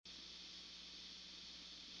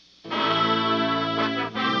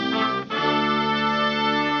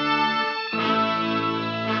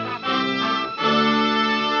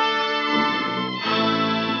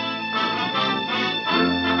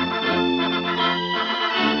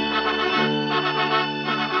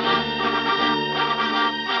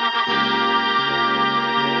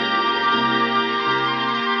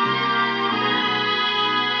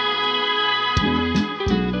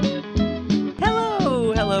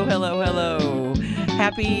hello, hello, hello.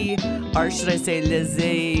 Happy, or should I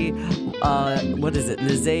say, what is it?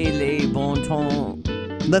 Laissez les bon temps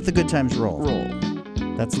Let the good times roll.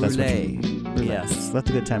 That's what Roulette. roulette. Yes. Let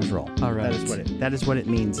the good times roll. All right. That is what it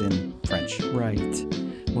means in French. Right.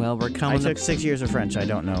 Well, we're I coming took 6 years of French. I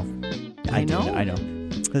don't know. I know. I know.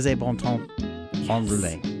 Les bon temps en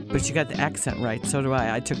roulette. But you got the accent right. So do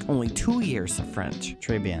I. I took only 2 years of French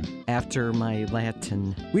Très bien. after my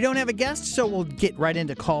Latin. We don't have a guest, so we'll get right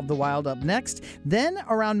into Call of the Wild up next. Then,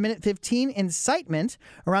 around minute 15, Incitement.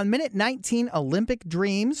 Around minute 19, Olympic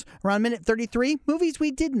Dreams. Around minute 33, movies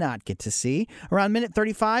we did not get to see. Around minute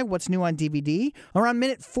 35, what's new on DVD. Around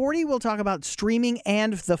minute 40, we'll talk about streaming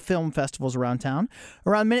and the film festivals around town.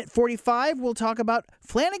 Around minute 45, we'll talk about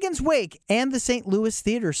Flanagan's Wake and the St. Louis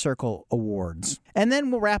Theater Circle Awards. And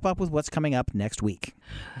then we'll wrap up with what's coming up next week.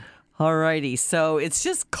 Alrighty, so it's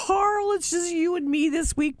just Carl, it's just you and me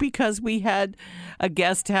this week because we had a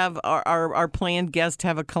guest have, our planned guest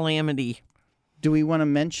have a calamity. Do we want to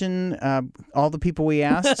mention all the people we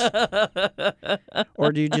asked,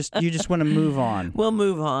 or do you just want to move on? We'll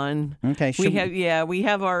move on. Okay, we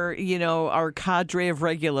have our cadre of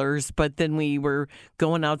regulars, but then we were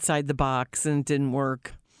going outside the box and it didn't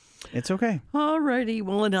work. It's okay. Alrighty,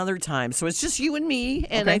 well, another time. So it's just you and me,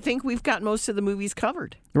 and Okay. I think we've got most of the movies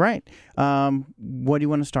covered. Right. What do you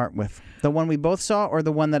want to start with? The one we both saw, or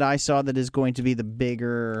the one that I saw that is going to be the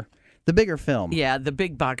bigger film? Yeah, the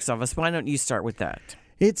big box office. Why don't you start with that?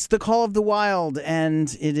 It's The Call of the Wild,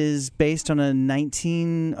 and it is based on a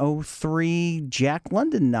 1903 Jack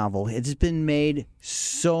London novel. It's been made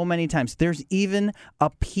so many times. There's even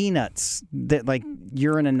a Peanuts that, like,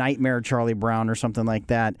 You're in a Nightmare, Charlie Brown, or something like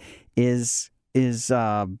that, is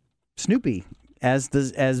Snoopy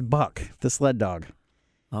as Buck, the sled dog.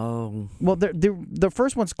 Oh. Well, the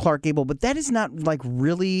first one's Clark Gable, but that is not like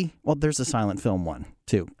really. Well, there's a silent film one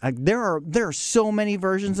too. There are so many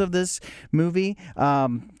versions of this movie.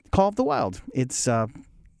 Call of the Wild. It's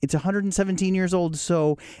 117 years old.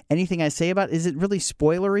 So anything I say about is it really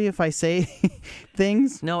spoilery if I say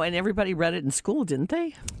things? No, and everybody read it in school, didn't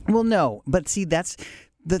they? Well, no, but see that's.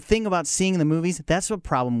 The thing about seeing the movies, that's a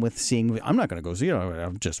problem with seeing. I'm not going to go see it.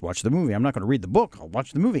 I'll just watch the movie. I'm not going to read the book. I'll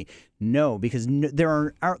watch the movie. No, because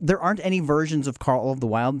there aren't any versions of Call of the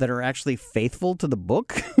Wild that are actually faithful to the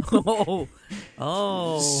book.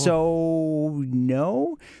 Oh. So,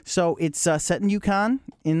 no. So it's set in Yukon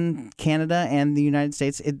in Canada and the United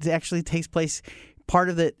States. It actually takes place, part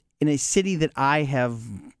of it, in a city that I have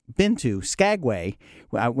been to, Skagway,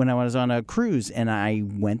 when I was on a cruise, and I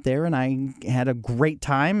went there and I had a great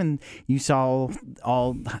time, and you saw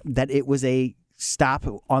all that it was a stop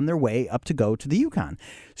on their way up to go to the Yukon.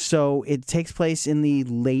 So it takes place in the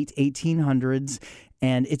late 1800s,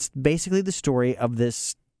 and it's basically the story of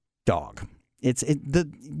this dog.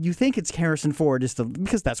 You think it's Harrison Ford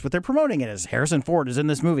because that's what they're promoting it as. Harrison Ford is in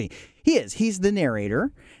this movie. He is. He's the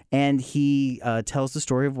narrator, and he tells the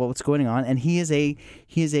story of what's going on. And he is a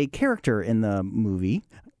character in the movie,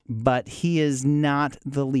 but he is not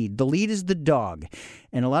the lead. The lead is the dog,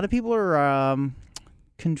 and a lot of people are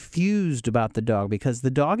confused about the dog because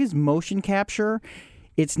the dog is motion capture.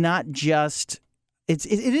 It's not just it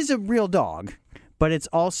is a real dog, but it's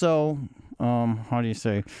also how do you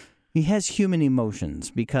say? He has human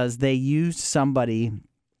emotions because they used somebody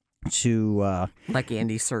to like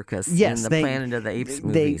Andy Serkis in the Planet of the Apes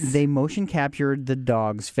movies. They motion captured the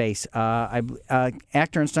dog's face.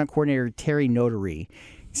 Actor and stunt coordinator Terry Notary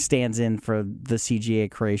stands in for the CGI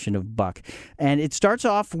creation of Buck, and it starts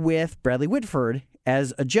off with Bradley Whitford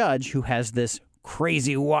as a judge who has this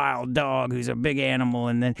crazy wild dog who's a big animal,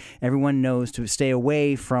 and then everyone knows to stay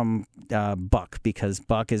away from Buck because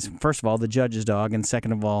Buck is, first of all, the judge's dog, and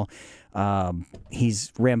second of all,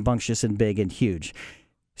 he's rambunctious and big and huge.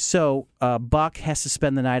 So Buck has to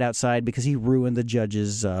spend the night outside because he ruined the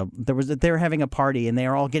judge's. They were having a party and they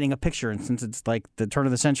are all getting a picture, and since it's like the turn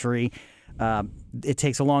of the century, it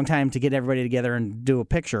takes a long time to get everybody together and do a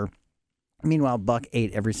picture. Meanwhile, Buck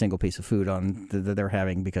ate every single piece of food that they're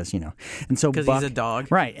having because, and so Buck, he's a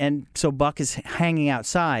dog. Right. And so Buck is hanging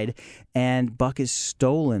outside, and Buck is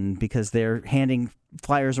stolen because they're handing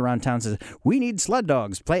flyers around town that says, "We need sled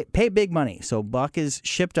dogs, pay big money." So Buck is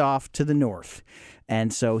shipped off to the north.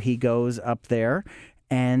 And so he goes up there,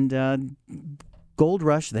 and Gold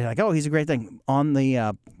Rush, they're like, "Oh, he's a great thing." On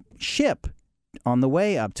the ship on the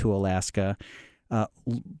way up to Alaska,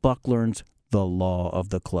 Buck learns the law of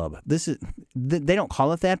the club. They don't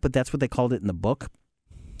call it that, but that's what they called it in the book.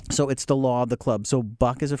 So it's the law of the club. So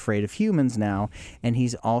Buck is afraid of humans now, and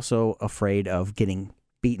he's also afraid of getting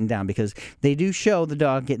beaten down, because they do show the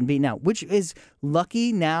dog getting beaten out, which is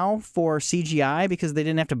lucky now for CGI because they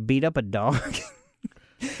didn't have to beat up a dog.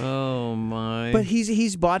 Oh my! But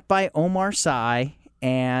he's bought by Omar Sy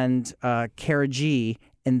and Kara G,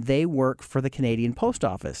 and they work for the Canadian Post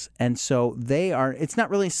Office, and so it's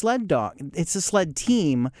not really a sled dog; it's a sled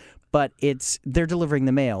team, but they're delivering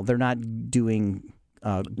the mail. They're not doing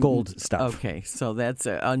gold stuff. Okay, so that's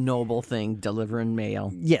a noble thing, delivering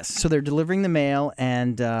mail. Yes, so they're delivering the mail,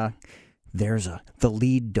 and the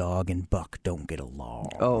lead dog and Buck don't get along.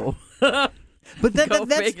 Oh. But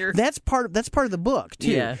figure. that's part of the book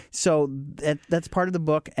too. Yeah. So that's part of the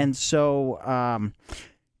book, and so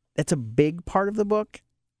that's a big part of the book.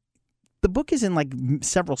 The book is in like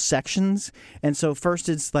several sections, and so first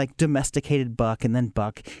it's like domesticated Buck, and then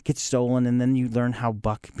Buck gets stolen, and then you learn how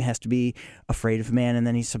Buck has to be afraid of man, and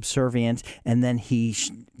then he's subservient, and then he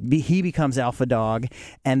becomes alpha dog,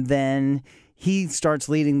 and then he starts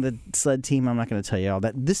leading the sled team. I'm not going to tell you all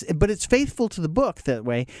that. But it's faithful to the book that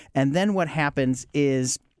way. And then what happens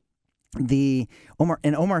is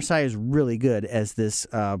Omar Sy is really good as this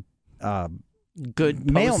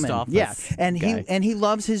good mailman. post office. Yeah, and guy. he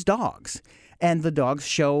loves his dogs. And the dogs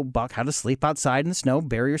show Buck how to sleep outside in the snow,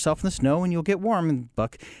 bury yourself in the snow, and you'll get warm. And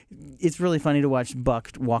Buck, it's really funny to watch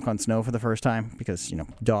Buck walk on snow for the first time because,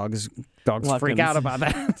 dogs freak out about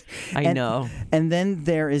that. I know. And then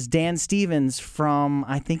there is Dan Stevens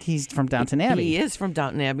I think he's from Downton Abbey. He is from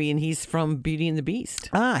Downton Abbey, and he's from Beauty and the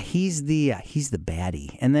Beast. He's the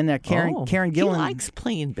baddie. And then Karen Gillan. He likes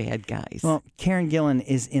playing bad guys. Well, Karen Gillan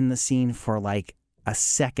is in the scene for like a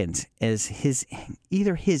second as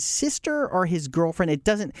either his sister or his girlfriend.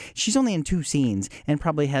 She's only in 2 scenes and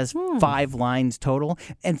probably has 5 lines total.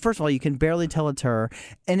 And first of all, you can barely tell it's her.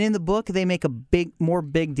 And in the book, they make a more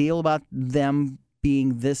big deal about them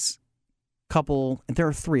being this couple. There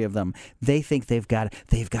are 3 of them. They think they've got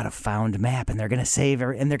a found map, and they're going to save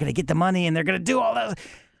her, and they're going to get the money, and they're going to do all that.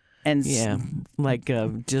 And yeah,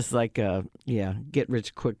 get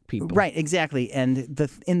rich quick people. Right, exactly. And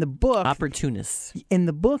in the book, opportunists. In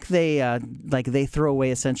the book, they throw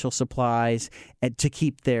away essential supplies to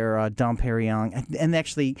keep their Dom Perignon. And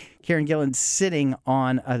actually, Karen Gillan's sitting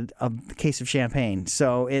on a case of champagne.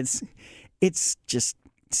 So it's just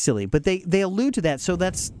silly. But they allude to that. So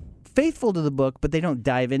that's faithful to the book, but they don't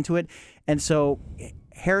dive into it. And so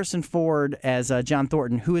Harrison Ford as John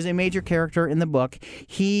Thornton, who is a major character in the book,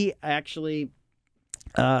 he actually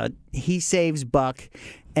he saves Buck,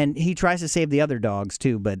 and he tries to save the other dogs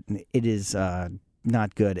too, but it is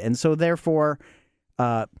not good. And so therefore,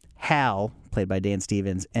 Hal, played by Dan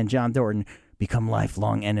Stevens, and John Thornton become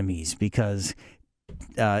lifelong enemies because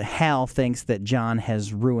Hal thinks that John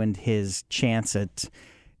has ruined his chance at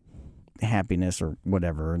happiness or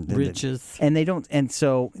whatever, riches, and they don't. And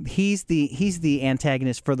so he's the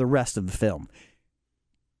antagonist for the rest of the film,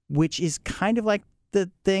 which is kind of like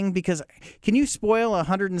the thing, because can you spoil a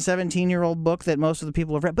 117-year-old book that most of the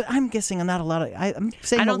people have read? But I'm guessing not a lot of. I'm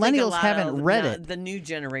saying millennials haven't read it. The new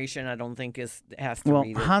generation, I don't think has to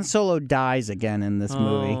read it. Han Solo dies again in this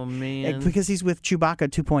movie. Oh man, because he's with Chewbacca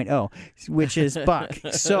 2.0, which is Buck.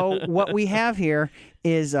 So what we have here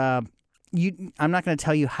is I'm not going to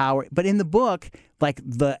tell you how, but in the book, like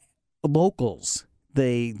the locals,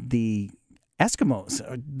 the Eskimos,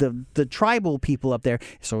 the tribal people up there.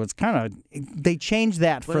 So it's kind of they changed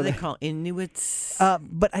that what for do they call Inuits?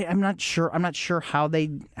 But I'm not sure. I'm not sure how they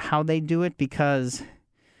do it because,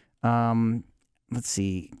 let's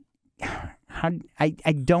see.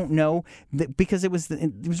 I don't know because it was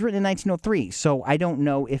written in 1903, so I don't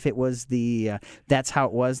know if it was that's how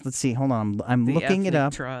it was. Let's see. Hold on, I'm looking it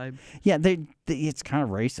up. Tribe. Yeah, it's kind of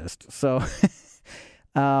racist. So,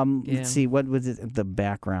 Let's see. What was it? The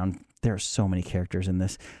background. There are so many characters in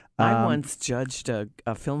this. I once judged a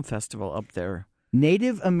film festival up there.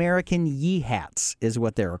 Native American Yeehats is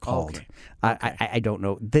what they're called. Okay. I don't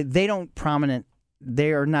know. They don't prominent.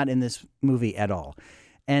 They are not in this movie at all.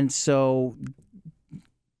 And so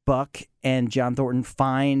Buck and John Thornton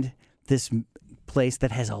find this place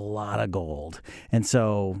that has a lot of gold. And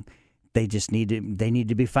so they just need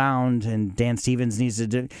to be found, and Dan Stevens needs to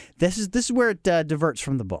do. This is where it diverts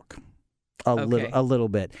from the book a little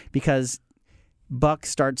bit, because Buck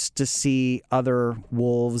starts to see other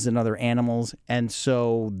wolves and other animals, and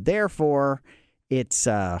so therefore it's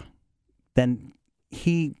then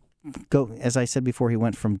he as I said before, he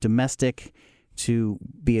went from domestic to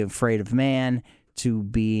be afraid of man, to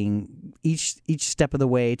being each step of the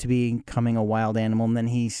way to becoming a wild animal, and then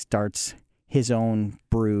he starts his own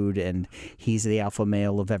brood, and he's the alpha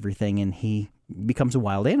male of everything, and he becomes a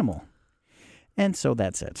wild animal. And so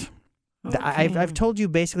that's it. Okay. I've told you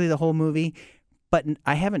basically the whole movie, But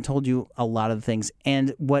I haven't told you a lot of the things,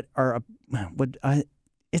 and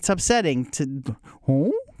it's upsetting to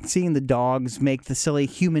seeing the dogs make the silly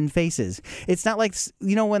human faces. It's not like,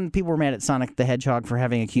 when people were mad at Sonic the Hedgehog for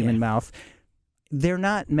having a human mouth. They're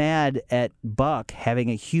not mad at Buck having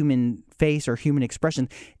a human face or human expression.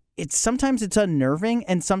 Sometimes it's unnerving,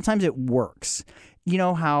 and sometimes it works. You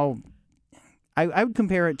know how I would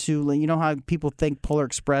compare it to, how people think Polar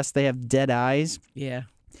Express, they have dead eyes. Yeah.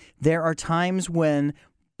 There are times when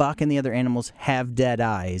Buck and the other animals have dead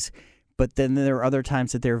eyes, but then there are other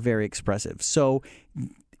times that they're very expressive. So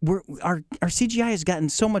our CGI has gotten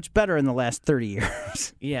so much better in the last 30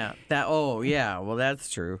 years. Yeah. Well, that's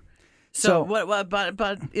true. So what?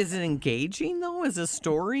 But is it engaging though? Is a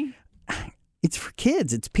story? It's for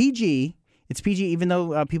kids. It's PG. It's PG, even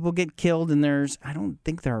though people get killed, and I don't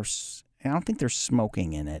think there's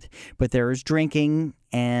smoking in it, but there is drinking,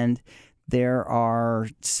 and there are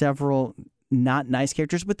several not nice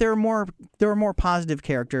characters, but there are more positive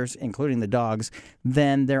characters, including the dogs,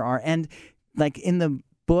 than there are. And like in the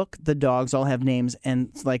book, the dogs all have names,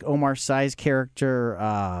 and like Omar Sy's character,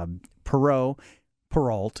 Perrault,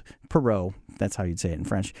 that's how you'd say it in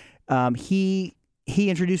French. He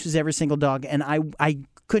introduces every single dog, and I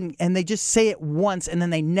couldn't, and they just say it once, and then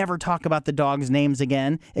they never talk about the dog's names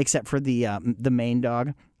again, except for the main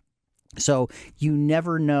dog. So you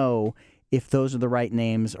never know if those are the right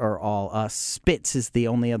names or all. Spitz is the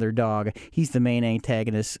only other dog. He's the main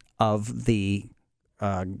antagonist of the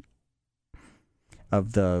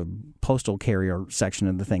postal carrier section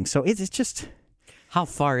of the thing. So it's just. How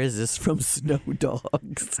far is this from Snow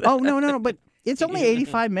Dogs? Oh, no, but it's only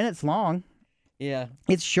 85 minutes long. Yeah.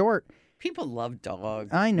 It's short. People love dogs.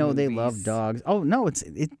 I know movies. They love dogs. Oh, no,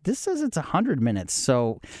 this says it's 100 minutes,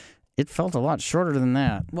 so it felt a lot shorter than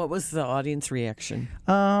that. What was the audience reaction?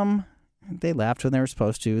 They laughed when they were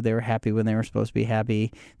supposed to. They were happy when they were supposed to be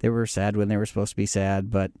happy. They were sad when they were supposed to be sad,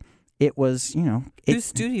 but it was, Whose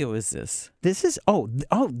studio is this? This is,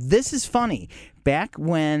 this is funny. Back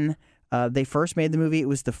when they first made the movie, it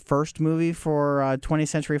was the first movie for 20th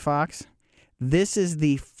Century Fox. This is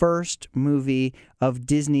the first movie of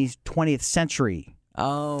Disney's 20th Century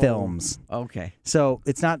films. Okay. So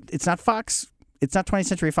it's not Fox. It's not 20th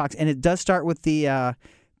Century Fox, and it does start with the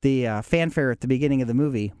fanfare at the beginning of the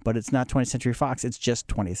movie, but it's not 20th Century Fox. It's just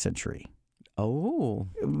 20th Century. Oh.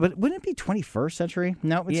 But wouldn't it be 21st Century?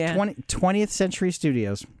 No, it's Yeah. 20th Century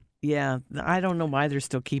Studios. Yeah, I don't know why they're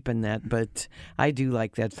still keeping that, but I do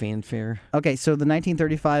like that fanfare. Okay, so the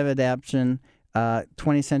 1935 adaptation,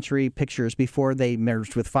 20th Century Pictures, before they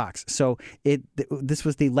merged with Fox. So this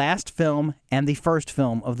was the last film and the first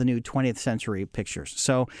film of the new 20th Century Pictures.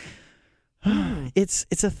 So it's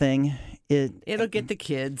a thing. It'll get the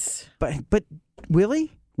kids. But will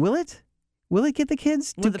it? Will it get the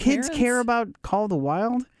kids? Will Do the kids parents? care about Call of the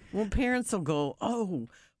Wild? Well, parents will go, oh,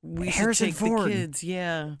 we Harrison should take Ford. the kids.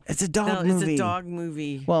 Yeah. It's a dog No, movie. It's a dog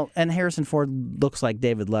movie. Well, and Harrison Ford looks like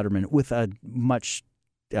David Letterman with a much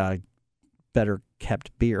better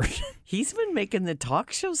kept beard. He's been making the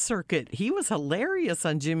talk show circuit. He was hilarious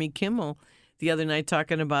on Jimmy Kimmel the other night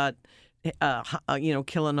talking about,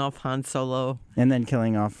 killing off Han Solo. And then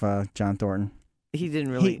killing off John Thornton. He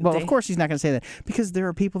didn't really. Of course he's not going to say that, because there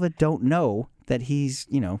are people that don't know that he's,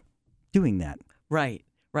 doing that. Right.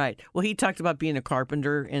 Well, he talked about being a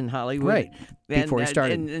carpenter in Hollywood. Right. Before he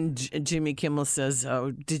started. And Jimmy Kimmel says,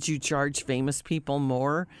 oh, did you charge famous people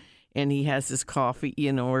more? And he has his coffee,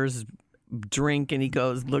 or his drink, and he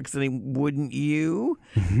looks at him, wouldn't you?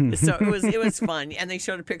 So it was fun. And they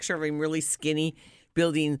showed a picture of him really skinny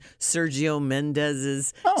building Sergio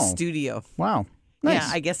Mendez's studio. Wow. Nice. Yeah,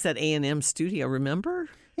 I guess that A&M studio, remember?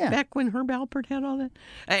 Yeah. Back when Herb Alpert had all that?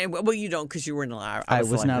 Well, you don't, because you weren't alive. I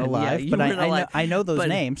was not alive, but I know those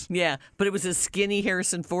names. Yeah, but it was a skinny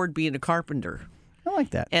Harrison Ford being a carpenter. I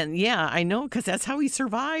like that. And yeah, I know, because that's how he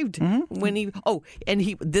survived. Mm-hmm. When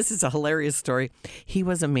this is a hilarious story. He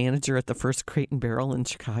was a manager at the first Crate and Barrel in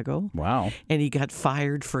Chicago. Wow. And he got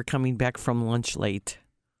fired for coming back from lunch late.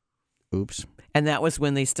 Oops. And that was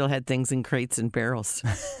when they still had things in crates and barrels.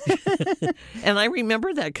 And I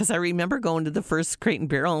remember that, because I remember going to the first Crate and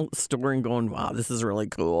Barrel store and going, wow, this is really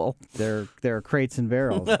cool. There are crates and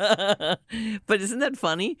barrels. But isn't that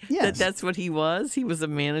funny? Yes. That's what he was? He was a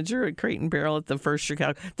manager at Crate and Barrel at the first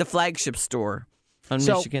Chicago, the flagship store on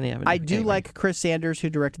Michigan Avenue. I do like Chris Sanders, who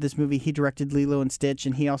directed this movie. He directed Lilo and Stitch,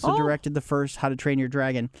 and he also directed the first How to Train Your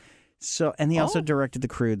Dragon. And he also directed The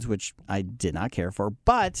Croods, which I did not care for,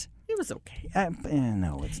 but... It was okay.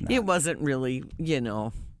 No, it's not. It wasn't really,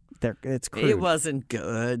 It's crude. It wasn't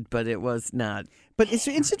good, but it was not. But it's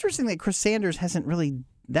interesting that Chris Sanders hasn't really...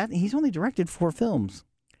 He's only directed 4 films.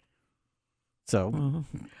 So,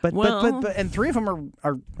 Well- but and 3 of them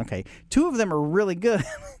are okay. 2 of them are really good.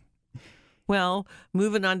 Well,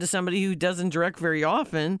 moving on to somebody who doesn't direct very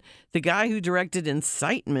often, the guy who directed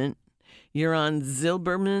Incitement, Aaron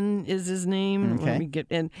Zilberman is his name. Okay.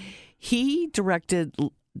 And he directed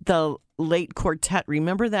the Late Quartet.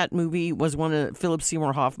 Remember that movie was one of Philip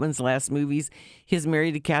Seymour Hoffman's last movies. He's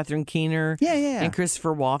married to Catherine Keener. Yeah. And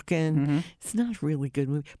Christopher Walken. It's not a really good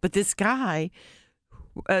movie. But this guy,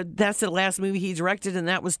 that's the last movie he directed, and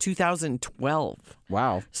that was 2012.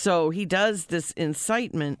 Wow. So he does this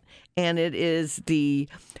Incitement, and it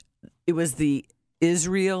was the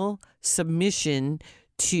Israel submission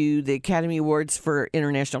to the Academy Awards for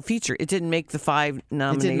International Feature. It didn't make the 5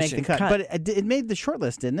 nomination It didn't make the cut, but it made the short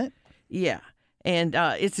list, didn't it? Yeah, and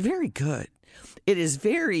it's very good. It is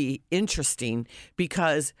very interesting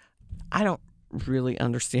because I don't really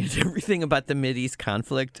understand everything about the Mideast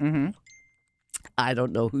conflict. I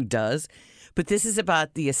don't know who does, but this is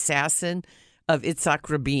about the assassin of Itzhak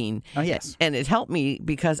Rabin. Oh, yes. And it helped me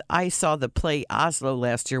because I saw the play Oslo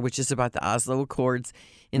last year, which is about the Oslo Accords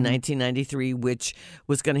in 1993, which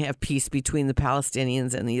was going to have peace between the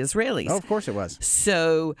Palestinians and the Israelis. Oh, of course it was.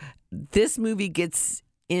 So this movie gets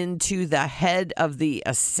into the head of the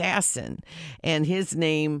assassin, and his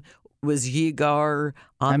name was Yigar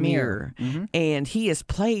Amir. And he is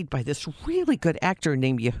played by this really good actor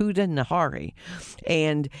named Yehuda Nahari.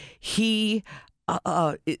 And he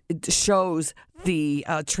it shows the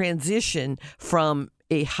transition from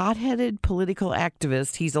a hot-headed political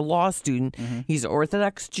activist. He's a law student. He's an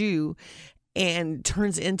Orthodox Jew, and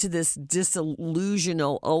turns into this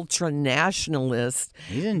disillusional ultra-nationalist.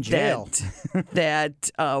 He's in jail.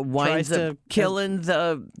 That winds Tries up to- killing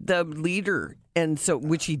the leader. And so,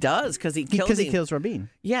 which he does because he kills him. He kills Rabin.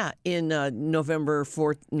 Yeah, in November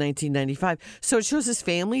 4th, 1995. So it shows his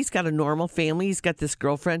family. He's got a normal family. He's got this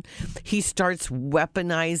girlfriend. He starts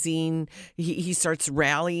weaponizing. He starts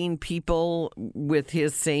rallying people with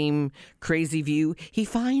his same crazy view. He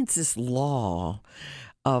finds this law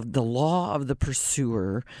of the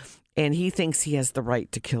pursuer, and he thinks he has the right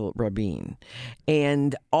to kill Rabin.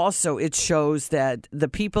 And also it shows that the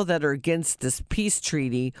people that are against this peace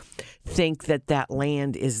treaty think that that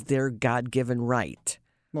land is their God-given right.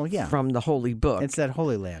 Well, yeah. From the Holy Book. It's that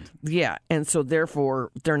Holy Land. Yeah, and so therefore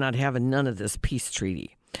they're not having none of this peace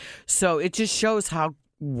treaty. So it just shows how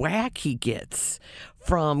whack he gets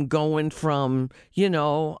from going from,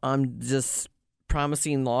 I'm just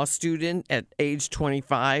promising law student at age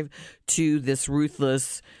 25 to this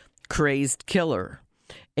ruthless, crazed killer.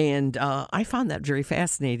 And I found that very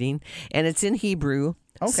fascinating. And it's in Hebrew,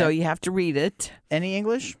 so you have to read it. Any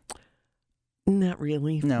English? Not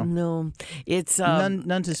really. No. It's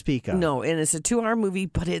None to speak of. No, and it's a 2-hour movie,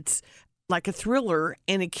 but it's like a thriller,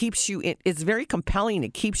 and it keeps you. It's very compelling.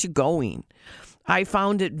 It keeps you going. I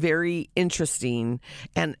found it very interesting,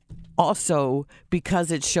 and also because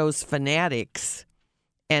it shows fanatics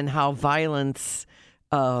and how violence.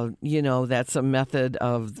 That's a method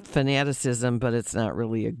of fanaticism, but it's not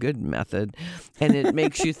really a good method. And it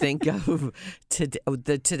makes you think of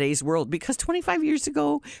today's world. Because 25 years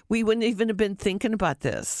ago, we wouldn't even have been thinking about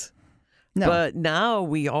this. No. But now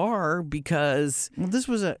we are because... Well, this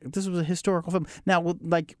was a historical film. Now,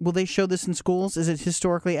 will they show this in schools? Is it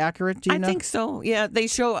historically accurate? Do you know? I think so. Yeah, they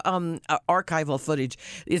show archival footage.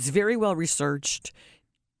 It's very well researched.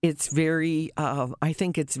 It's very, I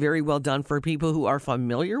think it's very well done for people who are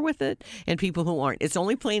familiar with it and people who aren't. It's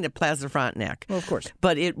only playing at Plaza Frontenac. Well, of course.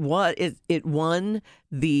 But it won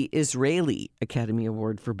the Israeli Academy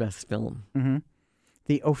Award for Best Film. Mm-hmm.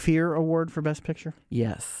 The Ophir Award for Best Picture?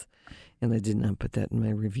 Yes. And I did not put that in my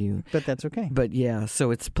review. But that's okay. But yeah, so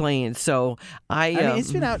it's playing. So I mean,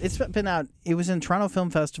 it's been out. It's been out. It was in Toronto Film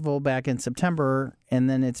Festival back in September, and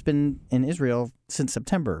then it's been in Israel since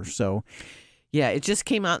September. So... Yeah, it just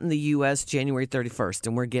came out in the U.S. January 31st,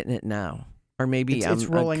 and we're getting it now. Or maybe it's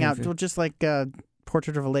rolling out, just like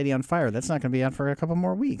Portrait of a Lady on Fire. That's not going to be out for a couple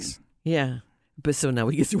more weeks. Yeah. But so now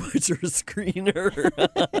we get to watch our screener.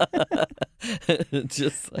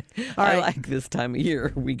 Just like, I like this time of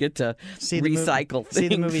year. We get to recycle things. See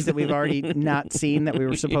the movies that we've already not seen that we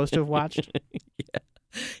were supposed to have watched?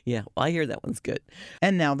 Yeah, well, I hear that one's good.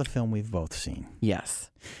 And now the film we've both seen.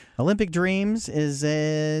 Yes. Olympic Dreams is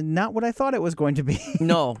not what I thought it was going to be.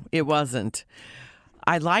 No, it wasn't.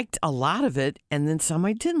 I liked a lot of it, and then some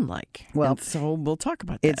I didn't like. Well, and so we'll talk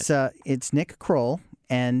about that. It's Nick Kroll,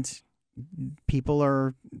 and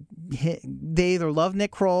people they either love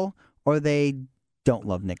Nick Kroll or they don't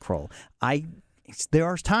love Nick Kroll. There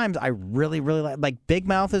are times I really, really like Big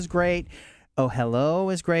Mouth is great. Oh Hello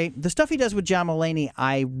is great. The stuff he does with John Mulaney,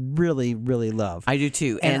 I really, really love. I do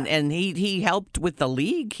too. And he helped with The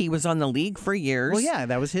League. He was on The League for years. Well, yeah,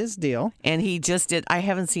 that was his deal. And he just did. I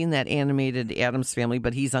haven't seen that animated Addams Family,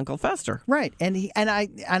 but he's Uncle Fester. Right. And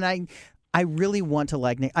I really want to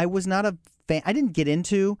like Nick. I was not a fan. I didn't get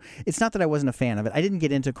into. It's not that I wasn't a fan of it. I didn't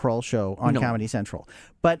get into Kroll Show on Comedy Central.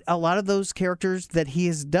 But a lot of those characters that he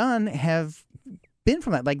has done have been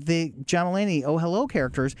from that, like the John Mulaney Oh Hello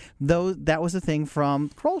characters. Though that was a thing from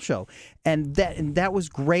Kroll Show, and that was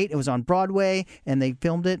great. It was on Broadway, and they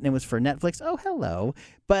filmed it, and it was for Netflix. Oh Hello,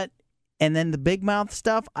 and then the Big Mouth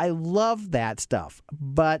stuff. I love that stuff,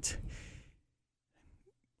 but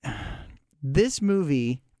this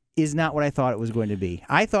movie is not what I thought it was going to be.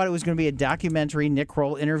 I thought it was going to be a documentary, Nick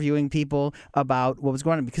Kroll interviewing people about what was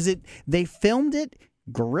going on, because they filmed it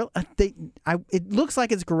guerrilla. It looks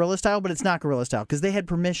like it's guerrilla style, but it's not guerrilla style because they had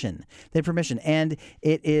permission. And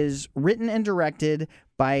it is written and directed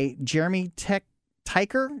by Jeremy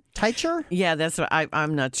Teicher. Yeah, that's what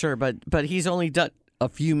I'm not sure, but he's only done a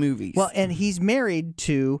few movies. Well, and he's married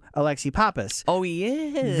to Alexi Pappas. Oh, he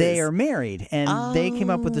is. They are married, and they came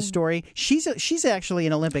up with the story. She's actually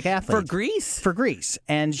an Olympic athlete for Greece,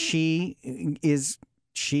 and she is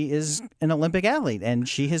an Olympic athlete, and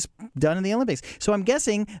she has done in the Olympics. So I'm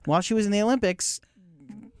guessing while she was in the Olympics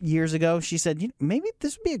years ago, she said, maybe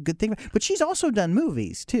this would be a good thing. But she's also done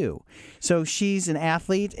movies too. So she's an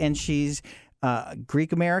athlete, and she's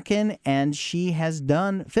Greek American, and she has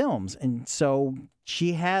done films, and so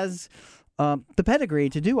she has the pedigree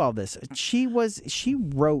to do all this. She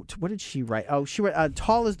wrote. What did she write? Oh, she wrote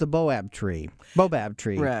 "Tall as the Boab Tree."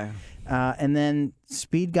 Right. And then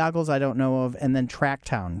Speed Goggles, I don't know of, and then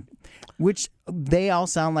Tracktown, which they all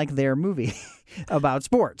sound like their movie about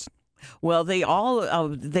sports. Well, they all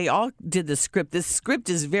did the script. This script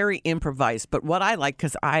is very improvised, but what I like,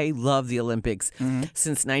 because I love the Olympics.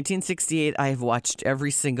 Since 1968, I have watched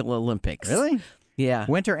every single Olympics. Really? Yeah.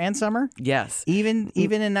 Winter and summer? Yes. Even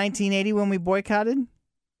in 1980 when we boycotted?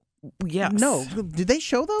 Yes. No. Did they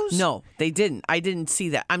show those? No, they didn't. I didn't see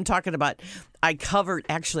that. I'm talking about, I covered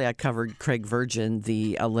Craig Virgin,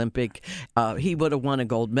 the Olympic. He would have won a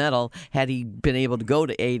gold medal had he been able to go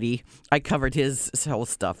to 80. I covered his whole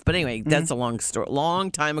stuff. But anyway, that's a long story,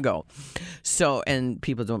 long time ago. So, and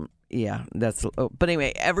people don't, yeah, that's, but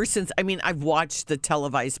anyway, ever since, I've watched the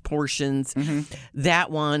televised portions.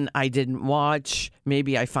 That one I didn't watch.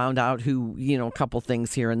 Maybe I found out a couple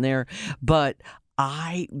things here and there. But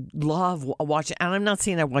I love watching, and I'm not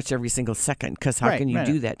saying I watch every single second, because how can you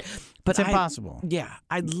do that? But it's impossible.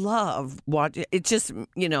 I love watching. It's just, and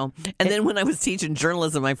then when I was teaching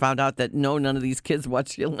journalism, I found out that none of these kids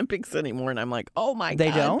watch the Olympics anymore, and I'm like, oh my God.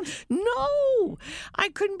 They don't? No. I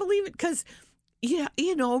couldn't believe it, because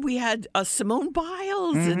we had Simone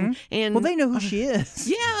Biles and well, they know who she is.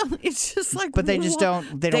 Yeah, it's just like, but they just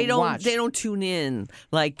don't. They don't watch. They don't tune in.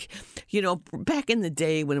 Like, back in the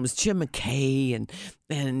day when it was Jim McKay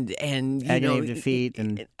and Agony of Defeat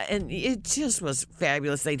and it just was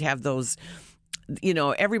fabulous. They'd have those.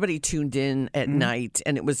 Everybody tuned in at night,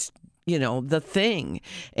 and it was, the thing.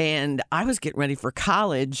 And I was getting ready for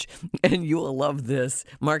college, and you will love this.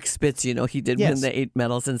 Mark Spitz, he did win the 8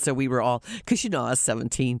 medals. And so we were all, because, I was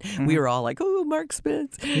 17, we were all like, oh, Mark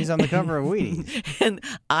Spitz. He's on the cover of Wheaties. And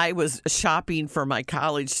I was shopping for my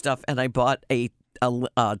college stuff, and I bought a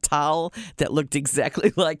towel that looked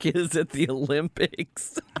exactly like his at the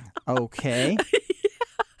Olympics. Okay.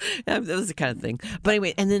 That was the kind of thing. But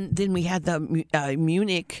anyway, and then we had the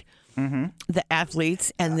Munich, the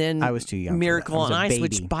athletes, and then I was too young. Miracle on Ice, baby.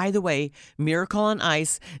 which, by the way, Miracle on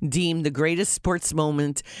Ice, deemed the greatest sports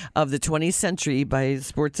moment of the 20th century by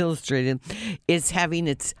Sports Illustrated, is having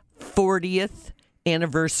its 40th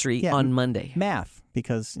anniversary on Monday. Math,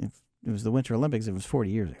 because if it was the Winter Olympics, it was 40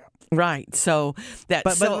 years ago. Right. So that.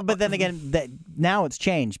 But then again, that now it's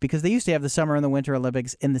changed, because they used to have the Summer and the Winter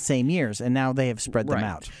Olympics in the same years, and now they have spread them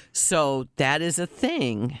out. So that is a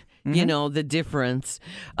thing. The difference.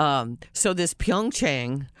 So this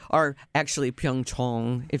Pyeongchang, or actually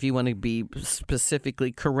Pyeongchang, if you want to be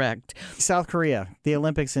specifically correct. South Korea, the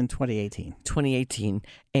Olympics in 2018. 2018.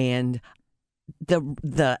 And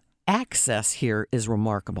the access here is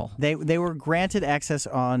remarkable. They were granted access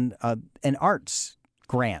on an arts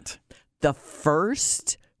grant. The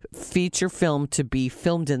first feature film to be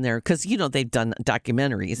filmed in there, because, they've done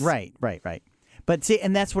documentaries. Right. But see,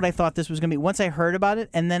 and that's what I thought this was going to be. Once I heard about it,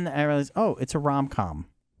 and then I realized, oh, it's a rom-com.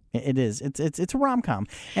 It is. It's a rom-com.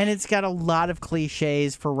 And it's got a lot of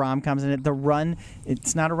cliches for rom-coms in it. The run,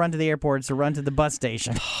 it's not a run to the airport, it's a run to the bus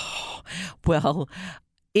station. Well,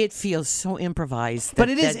 It feels so improvised. But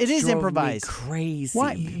that it is drove me improvised. crazy.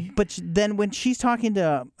 Why? But then when she's talking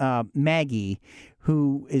to Maggie,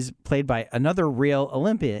 who is played by another real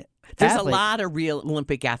Olympian. There's athlete, a lot of real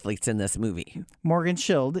Olympic athletes in this movie. Morgan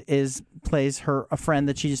Schild plays a friend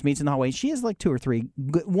that she just meets in the hallway. She has like 2 or 3.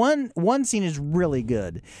 One scene is really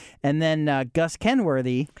good, and then Gus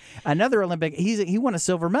Kenworthy, another Olympic. He won a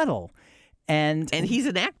silver medal, and he's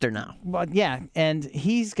an actor now. Well, yeah, and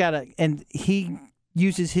he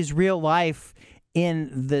uses his real life in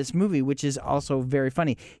this movie, which is also very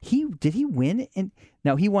funny. Did he win?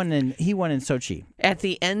 No, he won in Sochi. At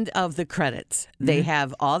the end of the credits, they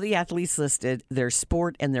have all the athletes listed, their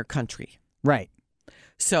sport and their country. Right.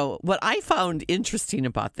 So what I found interesting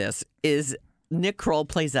about this is Nick Kroll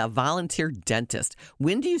plays a volunteer dentist.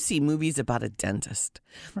 When do you see movies about a dentist?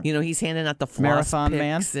 You know, he's handing out the floss Marathon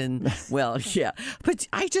picks Man. and well, yeah. But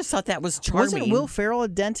I just thought that was charming. Wasn't Will Ferrell a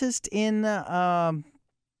dentist in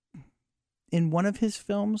one of his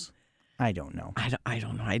films? I don't know. I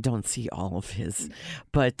don't know. I don't see all of his,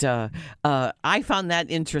 but I found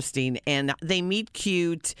that interesting. And they meet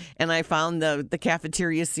cute, and I found the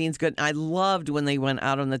cafeteria scenes good. I loved when they went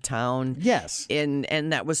out on the town. Yes, and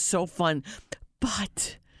that was so fun.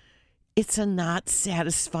 But it's a not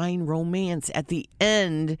satisfying romance. At the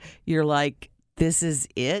end, you're like, "This is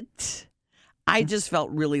it." I just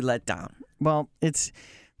felt really let down. Well, it's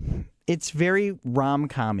very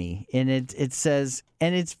rom-com-y, and it says,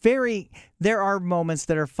 and it's very. There are moments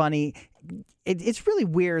that are funny. It's really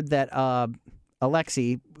weird that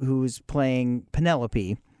Alexi, who's playing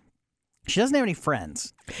Penelope, she doesn't have any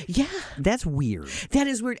friends. Yeah, that's weird. That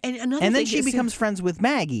is weird. And another and then thing she becomes friends with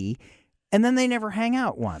Maggie, and then they never hang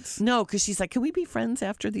out once. No, because she's like, "Can we be friends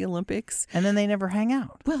after the Olympics?" And then they never hang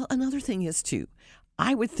out. Well, another thing is too,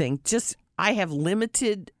 I would think I have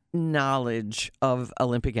limited knowledge of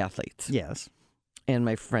Olympic athletes. Yes. And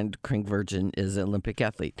my friend Craig Virgin is an Olympic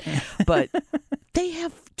athlete. But they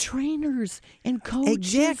have trainers and coaches.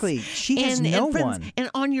 Exactly. She has no one. And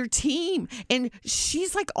on your team. And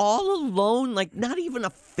she's like all alone, like not even a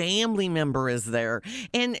family member is there.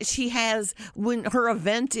 And she has, when her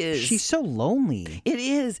event is. She's so lonely. It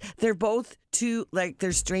is. They're both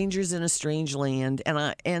they're strangers in a strange land.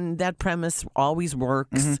 And that premise always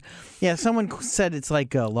works. Mm-hmm. Yeah, someone said it's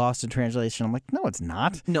like Lost in Translation. I'm like, no, it's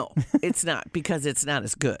not. No, it's not, because it's not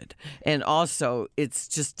as good. And also, it's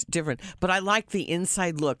just different. But I like the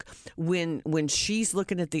inside look when she's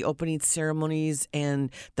looking at the opening ceremonies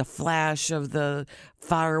and the flash of the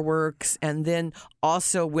fireworks, and then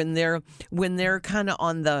also when they're kind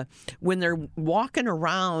of when they're walking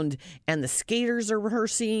around and the skaters are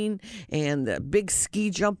rehearsing and the big ski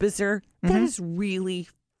jump is there. Mm-hmm. That is really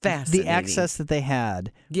fascinating. The access that they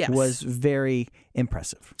had was very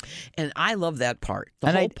impressive. And I love that part.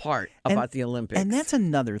 The whole part about the Olympics. And that's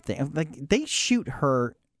another thing. Like, they shoot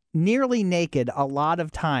her nearly naked a lot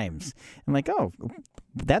of times. I'm like, oh,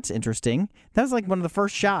 that's interesting. That was like one of the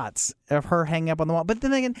first shots of her hanging up on the wall. But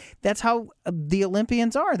then again, that's how the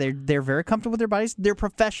Olympians are. They're very comfortable with their bodies. They're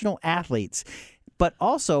professional athletes. But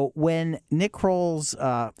also, when Nick Kroll's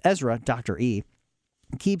Ezra, Dr. E,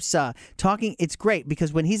 keeps talking, it's great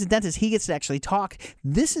because when he's a dentist, he gets to actually talk.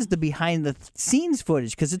 This is the behind the scenes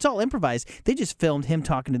footage because it's all improvised. They just filmed him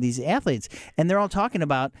talking to these athletes, and they're all talking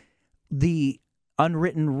about the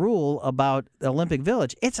unwritten rule about the Olympic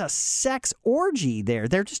Village. It's a sex orgy there.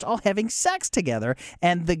 They're just all having sex together.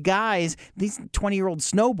 And the guys, these 20-year-old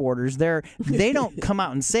snowboarders, they don't come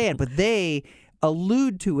out and say it, but they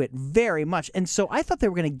allude to it very much. And so I thought they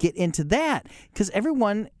were going to get into that because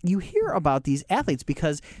you hear about these athletes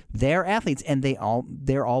because they're athletes and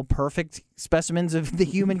they're all perfect specimens of the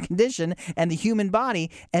human condition and the human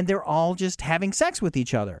body, and they're all just having sex with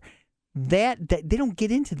each other. That they don't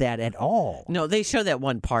get into that at all. No, they show that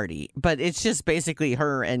one party, but it's just basically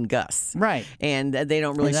her and Gus, right? And they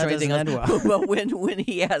don't really show anything else. Well. But when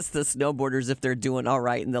he asks the snowboarders if they're doing all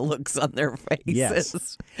right and the looks on their faces,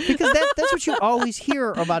 yes, because that's what you always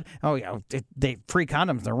hear about. Oh yeah, they free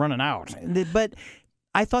condoms, they're running out. But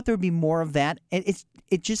I thought there would be more of that, and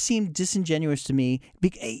it just seemed disingenuous to me.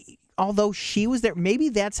 Although she was there, maybe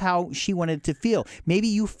that's how she wanted to feel. Maybe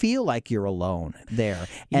you feel like you're alone there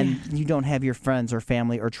and you don't have your friends or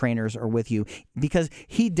family or trainers or with you because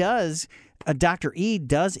Dr. E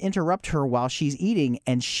does interrupt her while she's eating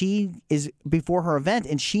and she is before her event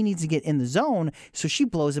and she needs to get in the zone, so she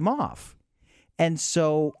blows him off. And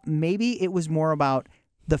so maybe it was more about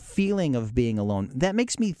the feeling of being alone. That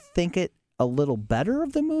makes me think it a little better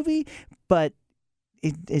of the movie, but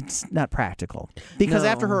it's not practical because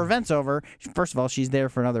after her event's over, first of all, she's there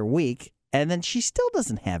for another week and then she still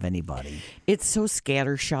doesn't have anybody. It's so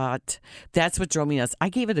scattershot. That's what drove me nuts. I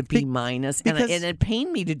gave it a B minus, and it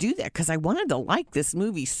pained me to do that because I wanted to like this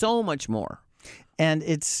movie so much more. And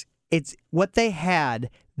it's what they had,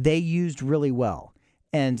 they used really well.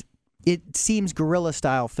 And it seems guerrilla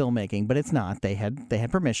style filmmaking, but it's not. They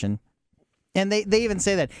had permission. And they even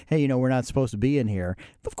say that, hey, we're not supposed to be in here.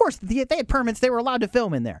 Of course, they had permits. They were allowed to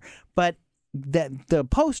film in there. But the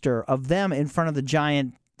poster of them in front of the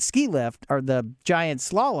giant ski lift or the giant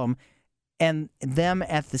slalom and them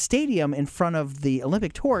at the stadium in front of the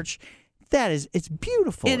Olympic torch, it's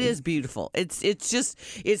beautiful. It is beautiful. It's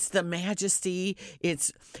the majesty.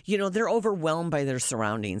 It's, they're overwhelmed by their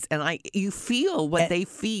surroundings, and you feel what they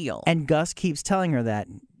feel. And Gus keeps telling her that,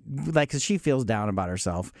 because she feels down about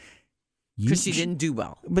herself. Because she didn't do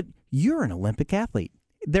well. But you're an Olympic athlete.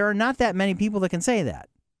 There are not that many people that can say that.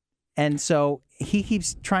 And so he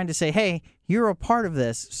keeps trying to say, hey, you're a part of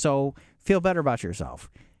this, so feel better about yourself.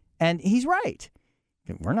 And he's right.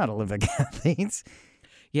 We're not Olympic athletes.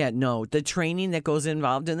 Yeah, no, the training that goes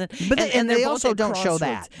involved in it. But and they also don't show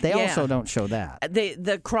that. They also don't show that.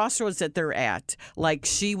 The crossroads that they're at, like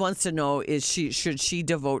she wants to know, should she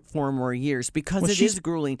devote 4 more years? Because it is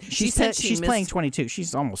grueling. She's playing 22.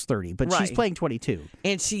 She's almost 30, but she's playing 22.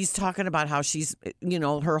 And she's talking about how she's,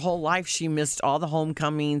 her whole life she missed all the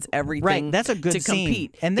homecomings, everything. Right, that's a good to scene.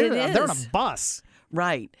 Compete. And they're on a bus.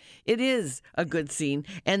 Right. It is a good scene.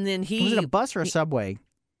 And then Was it a bus or a subway?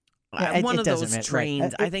 One of those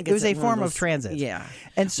trains. Right. I think it was a form of transit. Yeah.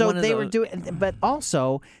 And so they were doing, but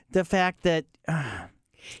also the fact that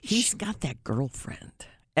he's got that girlfriend,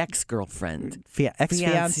 ex-girlfriend,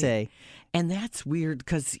 ex-fiance. And that's weird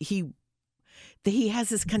because he has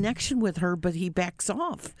this connection with her, but he backs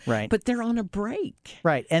off. Right. But they're on a break.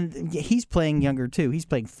 Right. And he's playing younger, too. He's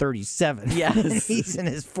playing 37. Yes. He's in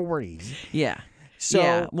his 40s. Yeah.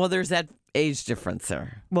 So, well, there's that age difference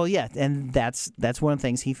there. Well, yeah, and that's one of the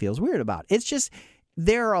things he feels weird about. It's just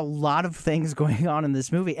there are a lot of things going on in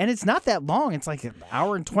this movie, and it's not that long. It's like an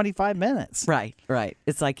hour and 25 minutes. Right.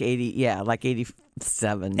 It's like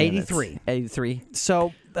 87 minutes. 83.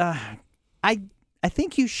 So I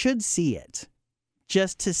think you should see it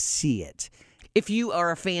just to see it. If you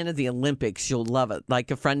are a fan of the Olympics, you'll love it.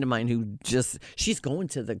 Like a friend of mine she's going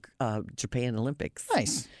to the Japan Olympics.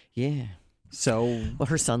 Nice. Yeah. So, well,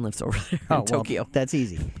 her son lives over there in Tokyo. Well, that's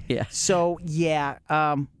easy. Yeah. So, yeah,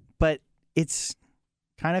 but it's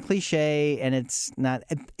kind of cliche, and it's not.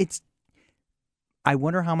 I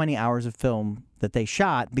wonder how many hours of film that they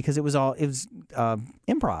shot because it was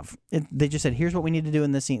improv. They just said, "Here's what we need to do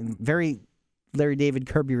in this scene." Very Larry David,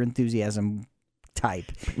 Curb Your Enthusiasm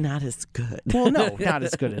type. Not as good. Well, no, not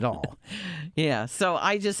as good at all. Yeah. So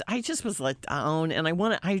I just was let down, and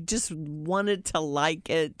I just wanted to like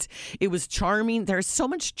it. It was charming. There's so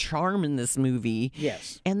much charm in this movie.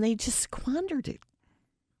 Yes. And they just squandered it.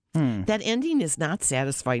 That ending is not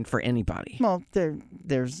satisfying for anybody. Well,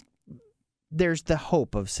 there's the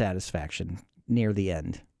hope of satisfaction near the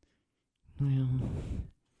end. Yeah.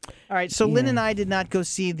 All right, so Lynn and I did not go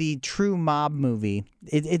see the True Mob movie.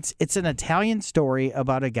 It's an Italian story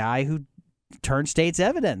about a guy who turned state's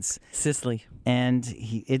evidence. Sicily. And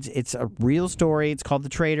it's a real story. It's called The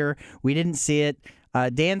Traitor. We didn't see it.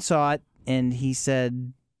 Dan saw it, and he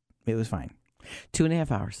said it was fine.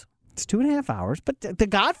 2.5 hours. It's 2.5 hours, but The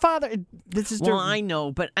Godfather. This is I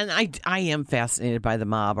know, but I am fascinated by the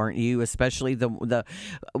mob, aren't you? Especially the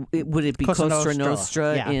would it be Cosa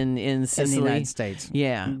Nostra in Sicily, in the United States?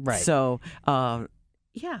 Yeah, right. So,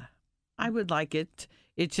 yeah, I would like it.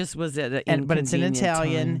 It just was at an but it's in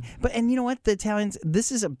Italian. Time. And you know what? The Italians. This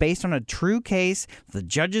is based on a true case. The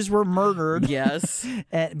judges were murdered. Yes,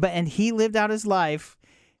 and he lived out his life,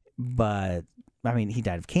 but. I mean, he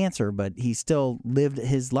died of cancer, but he still lived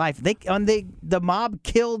his life. The mob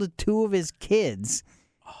killed 2 of his kids,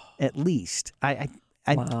 at least.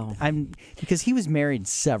 Wow. I'm because he was married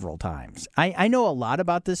several times. I know a lot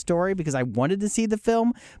about this story because I wanted to see the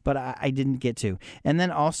film, but I didn't get to. And then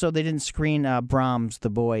also they didn't screen Brahms the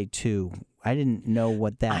Boy 2. I didn't know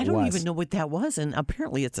what that was. I don't even know what that was, and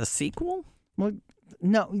apparently it's a sequel. Well,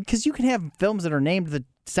 no, because you can have films that are named the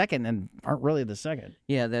second and aren't really the second.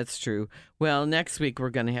 Yeah, that's true. Well, next week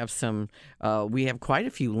we're going to have some, we have quite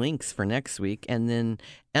a few links for next week. And then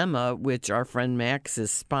Emma, which our friend Max is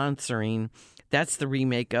sponsoring, that's the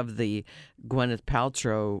remake of the Gwyneth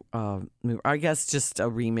Paltrow movie. I guess just a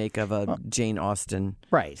remake of a Jane Austen.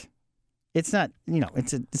 Right. It's not,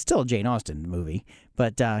 it's still a Jane Austen movie,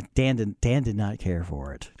 but Dan did not care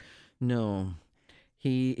for it. No.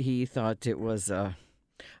 He thought it was a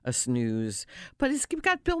snooze, but it's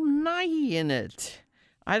got Bill Nighy in it.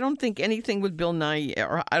 I don't think anything with Bill Nighy,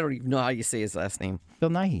 or I don't even know how you say his last name. Bill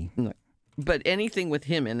Nighy. No. But anything with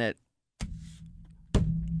him in it,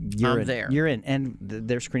 You're I'm in. there. You're in. And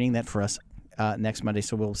they're screening that for us next Monday,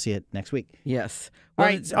 so we'll see it next week. yes. All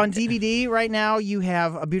Well, right, on DVD right now, you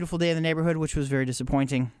have A Beautiful Day in the Neighborhood, which was very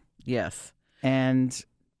disappointing. Yes. And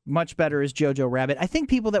much better is Jojo Rabbit. I think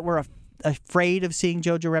people that were afraid of seeing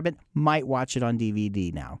Jojo Rabbit might watch it on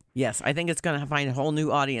DVD now. Yes. I think it's going to find a whole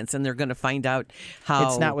new audience, and they're going to find out how...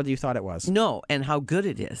 It's not what you thought it was. No, and how good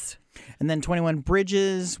it is. And then 21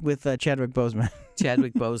 Bridges with Chadwick Boseman.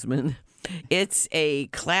 Chadwick Boseman. It's a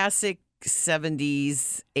classic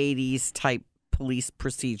 70s, 80s type police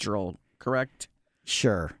procedural, correct?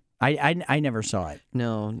 Sure. I never saw it.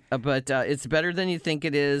 No, but it's better than you think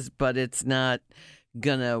it is, but it's not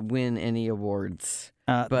gonna win any awards.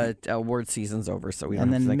 But award season's over, so we don't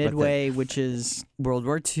And have then to think about Midway, which is... World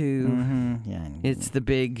War II. Yeah. It's the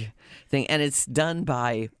big thing, and it's done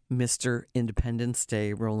by Mr. Independence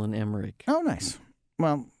Day, Roland Emmerich. Oh, nice.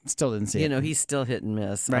 Well, still didn't see it. You know, he's still hit and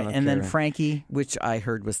miss. I Right, don't and then care. Frankie, which I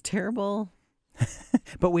heard was terrible.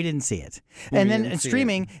 but we didn't see it. We And then didn't see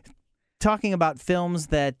streaming, talking about films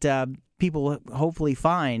that people hopefully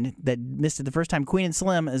find that missed it the first time, Queen and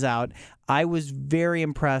Slim is out. I was very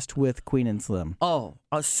impressed with Queen and Slim. Oh,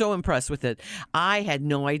 I was so impressed with it. I had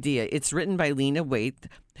no idea. It's written by Lena Waithe,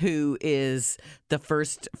 who is the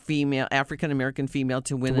first female, African-American female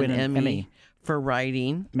to win an Emmy for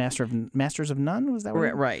writing. Masters of None, was that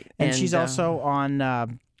right? Right. And she's also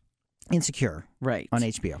on Insecure right on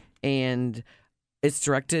HBO. And it's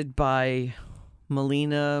directed by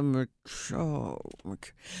Melina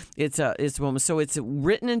It's a woman. So it's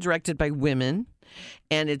written and directed by women,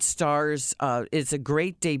 and it stars. It's a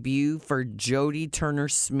great debut for Jodie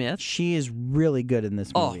Turner-Smith. She is really good in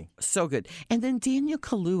this movie. Oh, so good. And then Daniel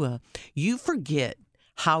Kaluuya. You forget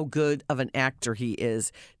how good of an actor he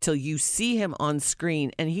is till you see him on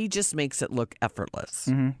screen, and he just makes it look effortless.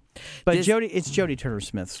 Mm-hmm. But This- it's Jodie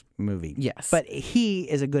Turner-Smith's movie. Yes. But he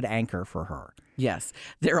is a good anchor for her. Yes.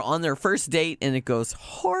 They're on their first date, and it goes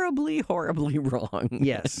horribly, horribly wrong.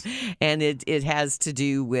 Yes. And it has to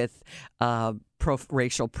do with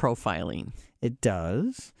racial profiling. It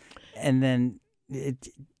does. And then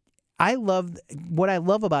what I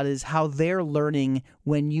love about it is how they're learning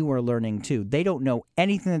when you are learning too. They don't know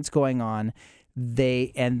anything that's going on.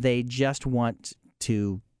 They just want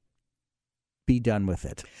to be done with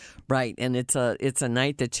it. Right. And it's a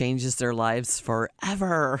night that changes their lives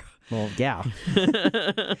forever. Well, yeah.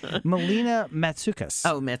 Melina Matsoukas.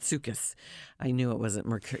 Oh, Matsoukas. I knew it wasn't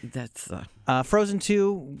Mercury. That's Frozen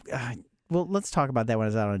 2. Well, let's talk about that when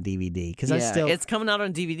it's out on DVD because it's coming out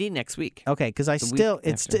on DVD next week. Okay, because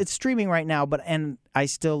it's streaming right now, and I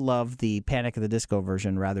still love the Panic at the Disco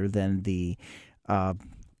version rather than the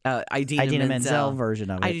Idina Menzel version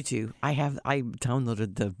of it. I do too. I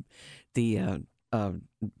downloaded the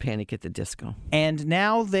Panic at the Disco. And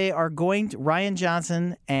now they are going to, Rian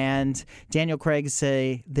Johnson and Daniel Craig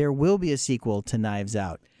say there will be a sequel to Knives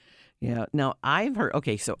Out. Yeah. Now I've heard.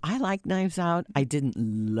 Okay, so I like Knives Out. I didn't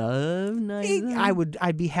love Knives Out.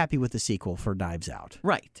 I'd be happy with the sequel for Knives Out.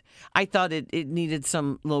 Right. I thought it needed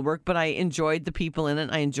some little work, but I enjoyed the people in it.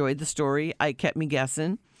 I enjoyed the story. It kept me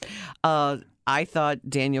guessing. I thought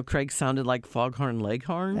Daniel Craig sounded like Foghorn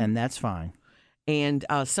Leghorn, and that's fine. And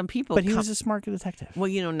some people, but he was a smart detective. Well,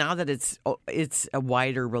 now that it's a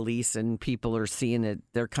wider release and people are seeing it,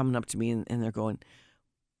 they're coming up to me and they're going,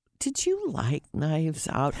 "Did you like Knives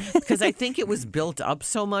Out?" Because I think it was built up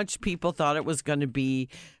so much, people thought it was going to be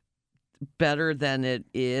better than it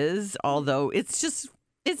is. Although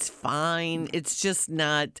it's fine. It's just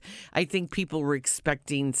not. I think people were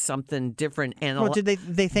expecting something different. And well, did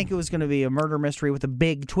they think it was going to be a murder mystery with a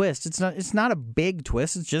big twist? It's not. It's not a big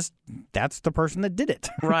twist. It's just that's the person that did it.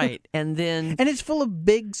 Right, and then and it's full of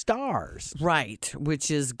big stars. Right,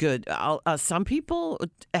 which is good. Some people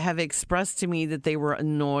have expressed to me that they were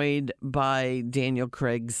annoyed by Daniel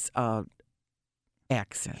Craig's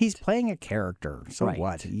accent. He's playing a character, so right.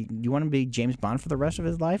 What? You want him to be James Bond for the rest of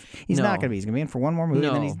his life? He's No. not going to be. He's going to be in for one more movie,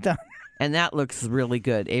 and then he's done. And that looks really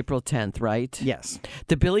good. April 10th, right? Yes.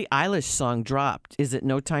 The Billie Eilish song dropped. Is it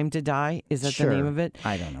No Time to Die? Is that Sure. the name of it?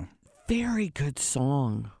 I don't know. Very good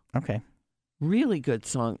song. Okay. Really good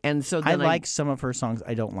song. And so then I like some of her songs.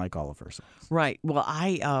 I don't like all of her songs. Right. Well,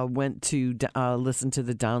 I went to listen to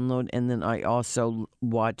the download, and then I also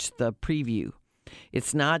watched the preview.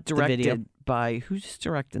 It's not directed by who's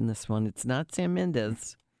directing this one. It's not Sam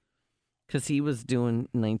Mendes because he was doing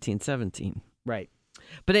 1917. Right.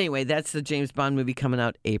 But anyway, that's the James Bond movie coming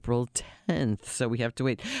out April 10th, so we have to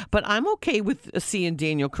wait. But I'm okay with seeing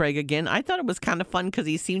Daniel Craig again. I thought it was kind of fun because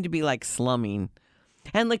he seemed to be like slumming.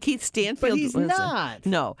 And Lakeith Stanfield But he's was not.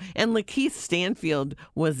 No. And Lakeith Stanfield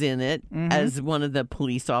was in it as one of the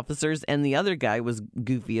police officers, and the other guy was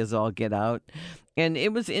goofy as all get out. And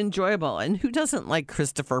it was enjoyable. And who doesn't like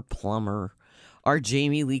Christopher Plummer or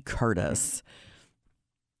Jamie Lee Curtis?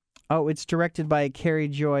 Oh, it's directed by Carrie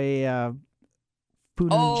Joy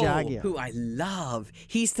Punjabi. Who I love.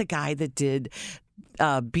 He's the guy that did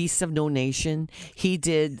Beasts of No Nation. He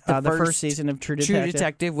did the first season of True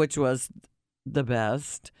Detective, which was the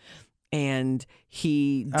best. And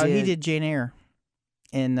he did Jane Eyre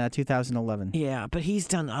in 2011. Yeah, but he's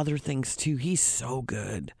done other things too. He's so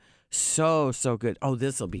good. So good. Oh,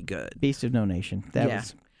 this will be good. Beast of No Nation. That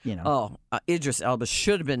was, Idris Elba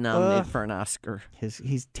should have been nominated for an Oscar.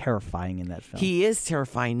 He's terrifying in that film. He is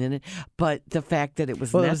terrifying in it, but the fact that it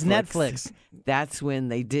was Netflix. That's when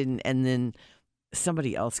they didn't, and then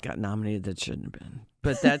somebody else got nominated that shouldn't have been.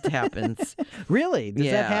 But that happens. Really? Does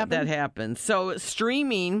that happen? That happens. So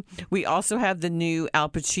streaming, we also have the new Al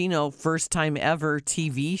Pacino first time ever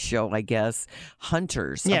TV show, I guess,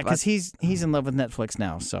 Hunters. Yeah, because he's in love with Netflix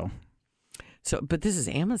now. So, but this is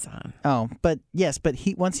Amazon. Oh, but yes, but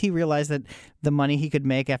once he realized that the money he could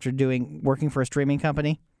make after working for a streaming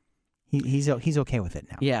company, he's okay with it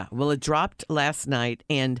now. Yeah. Well, it dropped last night,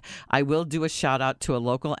 and I will do a shout out to a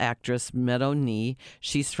local actress, Meadow Nee.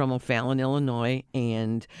 She's from O'Fallon, Illinois,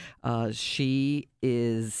 and she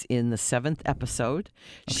is in the 7th episode.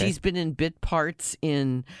 Okay. She's been in bit parts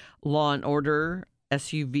in Law and Order,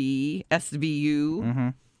 SVU. Mm-hmm.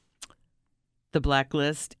 The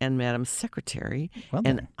Blacklist, and Madam Secretary.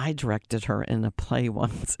 And I directed her in a play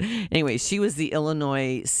once. Anyway, she was the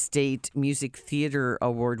Illinois State Music Theater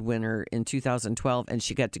Award winner in 2012, and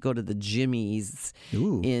she got to go to the Jimmys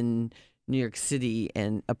in New York City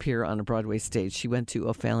and appear on a Broadway stage. She went to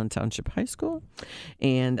O'Fallon Township High School,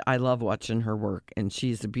 and I love watching her work. And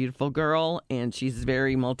she's a beautiful girl, and she's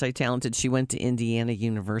very multi-talented. She went to Indiana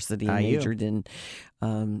University and majored in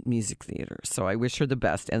music theater. So I wish her the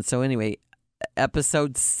best. And so anyway,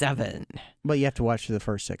 episode 7. But you have to watch the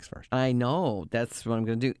first 6 first. I know. That's what I'm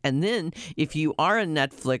going to do. And then if you are a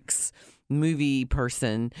Netflix movie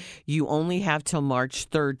person, you only have till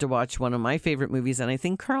March 3rd to watch one of my favorite movies. And I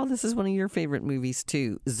think, Carl, this is one of your favorite movies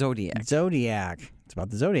too, Zodiac. It's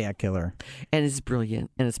about the Zodiac Killer. And it's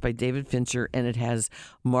brilliant. And it's by David Fincher. And it has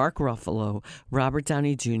Mark Ruffalo, Robert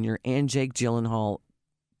Downey Jr., and Jake Gyllenhaal.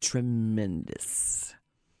 Tremendous.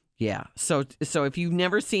 Yeah. So if you've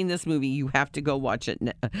never seen this movie, you have to go watch it.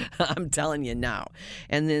 I'm telling you now.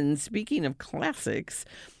 And then speaking of classics,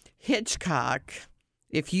 Hitchcock.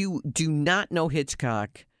 If you do not know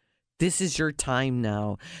Hitchcock, this is your time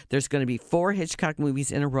now. There's going to be 4 Hitchcock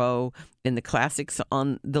movies in a row in the classics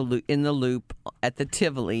in the loop at the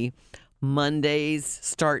Tivoli. Mondays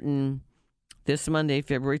starting this Monday,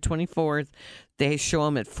 February 24th. They show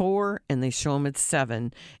them at 4 and they show them at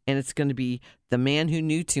 7. And it's going to be The Man Who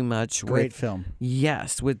Knew Too Much. Great film.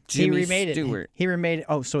 Yes, with Jimmy Stewart. He remade it.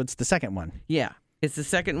 Oh, so it's the second one. Yeah. It's the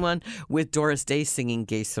second one with Doris Day singing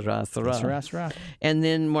Gay Sarah Sarah. Sarah Sarah. And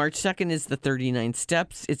then March 2nd is the 39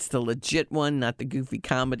 Steps. It's the legit one, not the goofy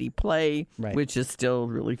comedy play, which is still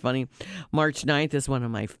really funny. March 9th is one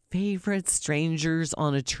of my favorites, Strangers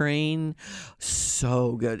on a Train.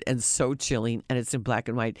 So good and so chilling, and it's in black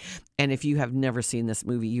and white. And if you have never seen this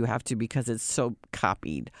movie, you have to, because it's so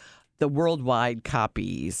copied. The worldwide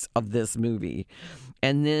copies of this movie.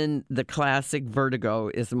 And then the classic Vertigo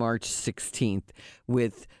is March 16th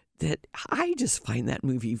with that. I just find that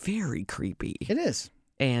movie very creepy. It is.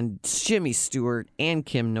 And Jimmy Stewart and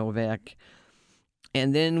Kim Novak.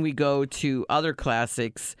 And then we go to other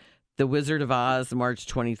classics. The Wizard of Oz, March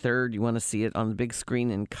 23rd. You want to see it on the big screen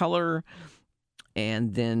in color.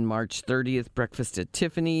 And then March 30th, Breakfast at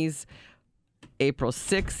Tiffany's. April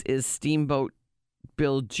 6th is Steamboat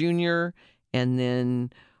Bill Jr. And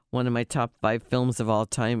then one of my top 5 films of all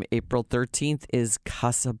time, April 13th, is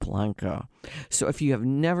Casablanca. So if you have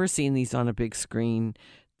never seen these on a big screen,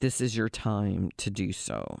 this is your time to do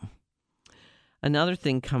so. Another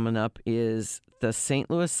thing coming up is the St.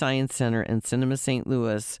 Louis Science Center and Cinema St.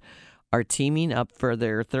 Louis are teaming up for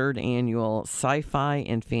their 3rd annual Sci-Fi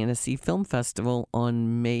and Fantasy Film Festival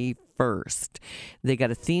on May 1st. They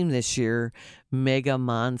got a theme this year. Mega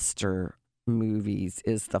Monster movies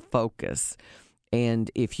is the focus.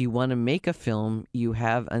 And if you want to make a film, you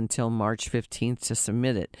have until March 15th to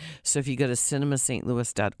submit it. So if you go to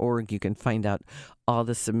cinemastlouis.org, you can find out all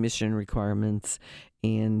the submission requirements.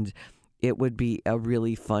 And it would be a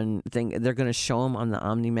really fun thing. They're going to show them on the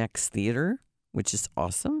OmniMax Theater, which is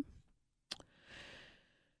awesome.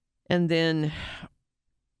 And then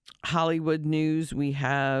Hollywood news, we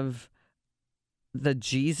have the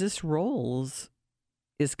Jesus Rolls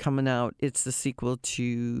is coming out. It's the sequel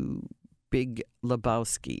to Big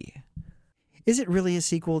Lebowski. Is it really a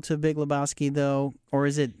sequel to Big Lebowski, though? Or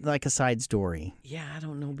is it like a side story? Yeah, I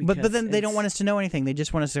don't know. But then they don't want us to know anything. They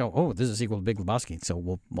just want us to go, oh, this is a sequel to Big Lebowski, so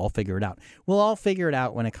we'll all figure it out. We'll all figure it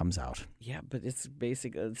out when it comes out. Yeah, but it's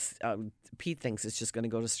basically, Pete thinks it's just going to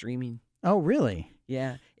go to streaming. Oh, really?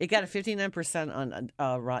 Yeah. It got a 59%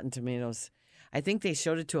 on Rotten Tomatoes. I think they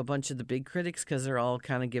showed it to a bunch of the big critics because they're all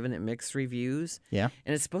kind of giving it mixed reviews. Yeah.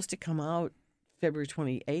 And it's supposed to come out February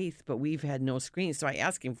 28th, but we've had no screening. So I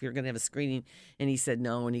asked him if we were going to have a screening, and he said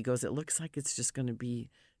no. And he goes, it looks like it's just going to be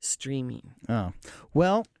streaming. Oh.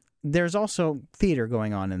 Well, there's also theater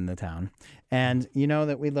going on in the town. And you know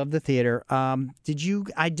that we love the theater.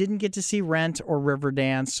 I didn't get to see Rent or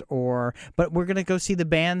Riverdance, but we're going to go see the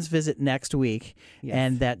Band's Visit next week. Yes.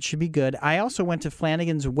 And that should be good. I also went to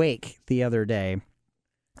Flanagan's Wake the other day.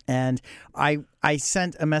 And I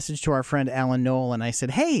sent a message to our friend Alan Knoll, and I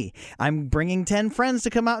said, hey, I'm bringing 10 friends to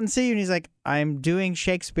come out and see you. And he's like, I'm doing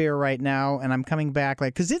Shakespeare right now, and I'm coming back,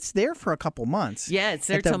 because it's there for a couple months. Yeah, it's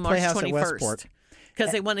there till March 21st.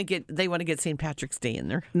 Because they want to get St. Patrick's Day in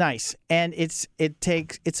there. Nice. And it's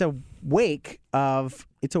a wake.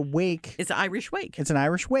 It's an Irish wake. It's an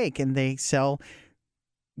Irish wake, and they sell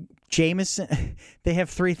Jameson. They have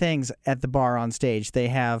 3 things at the bar on stage. They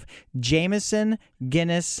have Jameson,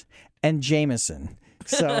 Guinness, and Jameson.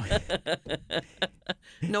 So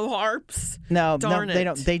no harps. No, Darn they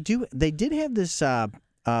don't. They do. They did have this a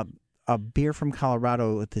beer from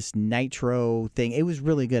Colorado with this nitro thing. It was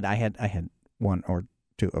really good. I had 1 or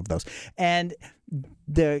 2 of those. And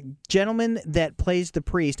the gentleman that plays the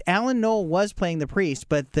priest, Alan Knoll, was playing the priest,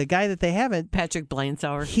 but the guy that they haven't, Patrick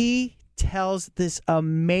Blansour, he tells this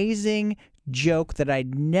amazing joke that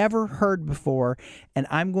I'd never heard before, and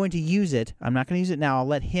I'm going to use it. I'm not going to use it now. I'll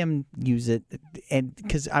let him use it, and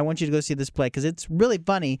because I want you to go see this play because it's really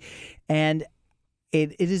funny, and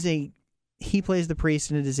it is a. He plays the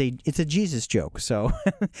priest, and it's a Jesus joke. So,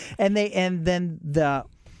 and then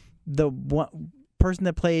the one person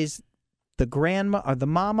that plays the grandma or the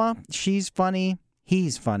mama, she's funny.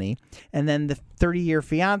 He's funny. And then the 30-year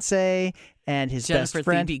fiance and his Jennifer best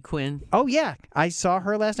friend. Phoebe Quinn. Oh, yeah. I saw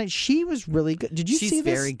her last night. She was really good. Did you see this? She's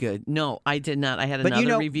very good. No, I did not. I had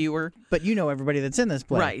another reviewer. But you know everybody that's in this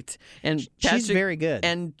play. Right. And she's very good.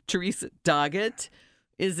 And Teresa Doggett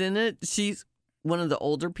is in it. She's one of the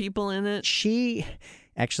older people in it.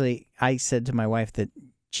 Actually, I said to my wife that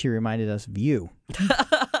she reminded us of you.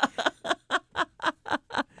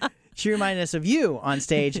 She reminded us of you on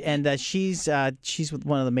stage, and she's with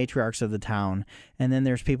one of the matriarchs of the town. And then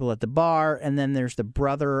there's people at the bar, and then there's the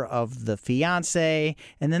brother of the fiance,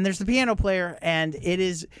 and then there's the piano player. And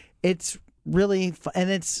it's really and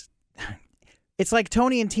it's like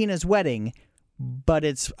Tony and Tina's wedding, but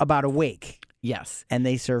it's about a wake. Yes, and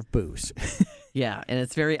they serve booze. Yeah, and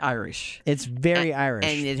it's very Irish. It's very Irish.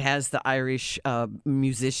 And it has the Irish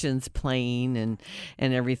musicians playing and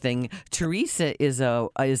everything. Teresa is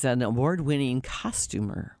an award-winning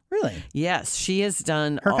costumer. Really? Yes, she has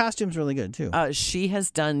done... Her costume's really good, too. She has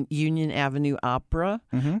done Union Avenue Opera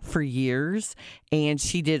for years, and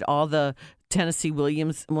she did all the Tennessee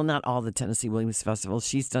Williams... Well, not all the Tennessee Williams festivals.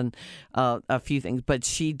 She's done a few things, but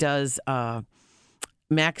she does...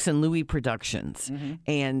 Max and Louie Productions,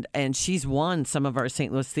 and she's won some of our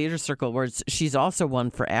St. Louis Theater Circle awards. She's also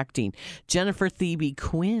won for acting. Jennifer Phoebe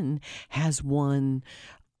Quinn has won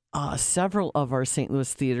several of our St.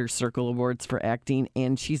 Louis Theater Circle awards for acting,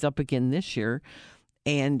 and she's up again this year.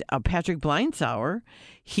 And Patrick Blansour,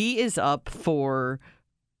 he is up for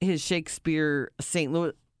his Shakespeare St.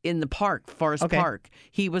 Louis in the park, Forest Park.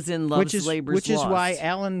 He was in Love's Labor's Which is Lost. why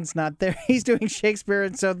Alan's not there. He's doing Shakespeare,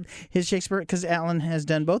 and so his Shakespeare, because Alan has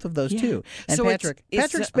done both of those too. And so Patrick's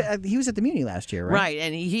he was at the Muni last year, right? Right,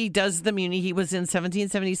 and he does the Muni. He was in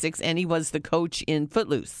 1776, and he was the coach in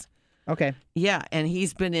Footloose. Okay. Yeah, and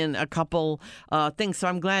he's been in a couple things, so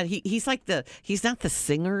I'm glad he's not the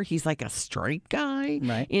singer, he's like a straight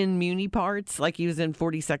guy in Muni parts, like he was in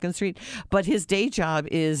 42nd Street, but his day job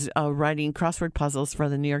is writing crossword puzzles for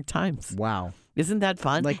the New York Times. Wow. Isn't that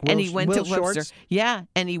fun? Like and he went Will to Webster. Shorts? Yeah,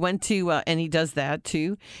 and he went to and he does that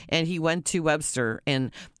too, and he went to Webster,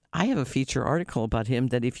 and I have a feature article about him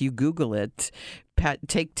that if you Google it,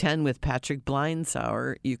 Take 10 with Patrick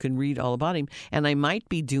Blansour, you can read all about him. And I might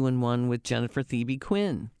be doing one with Jennifer Phoebe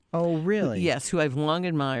Quinn. Oh, really? Yes, who I've long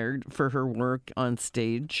admired for her work on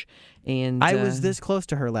stage. And I was this close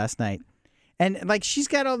to her last night. And like she's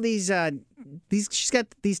got all these she's got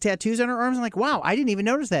these tattoos on her arms. I'm like, wow, I didn't even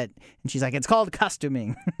notice that. And she's like, it's called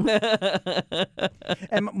costuming.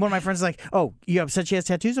 And one of my friends is like, oh, you upset she has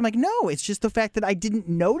tattoos? I'm like, no, it's just the fact that I didn't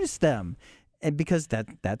notice them. and because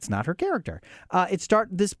that's not her character.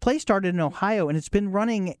 This play started in Ohio, and it's been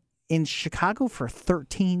running in Chicago for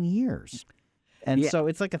 13 years. And so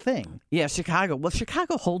it's like a thing. Yeah, Chicago. Well,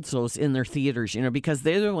 Chicago holds those in their theaters, because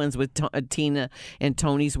they're the ones with Tina and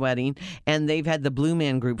Tony's Wedding, and they've had the Blue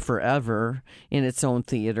Man Group forever in its own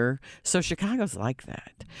theater. So Chicago's like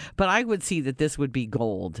that. But I would see that this would be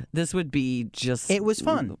gold. This would be just... It was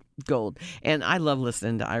fun. Gold. And I love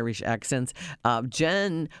listening to Irish accents.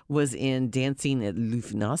 Jen was in Dancing at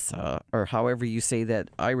Lufnasa, or however you say that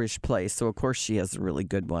Irish place. So, of course, she has a really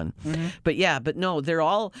good one. Mm-hmm. But no, they're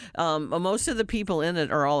all... most of the people in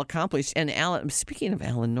it are all accomplished. And speaking of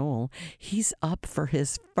Alan Knoll, he's up for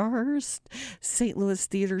his first St. Louis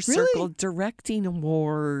Theater Circle Directing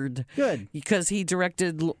Award. Good. Because he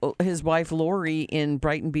directed his wife Lori in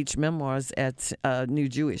Brighton Beach Memoirs at New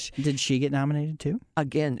Jewish. Did she get nominated too?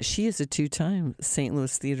 Again, she is a 2-time St.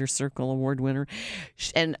 Louis Theater Circle Award winner.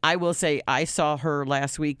 And I will say, I saw her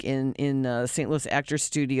last week in St. Louis Actors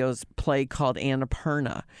Studios play called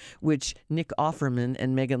Annapurna, which Nick Offerman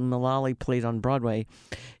and Megan Mullally played on Broadway.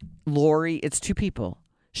 Lori, it's 2 people.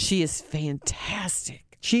 She is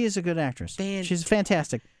fantastic. She is a good actress. She's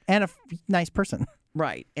fantastic and a nice person.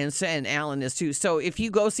 Right, and Alan is too. So if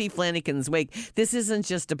you go see Flanagan's Wake, this isn't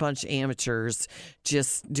just a bunch of amateurs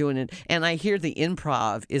just doing it. And I hear the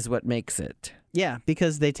improv is what makes it. Yeah,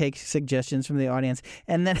 because they take suggestions from the audience.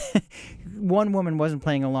 And then one woman wasn't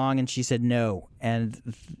playing along, and she said no. And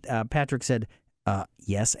Patrick said,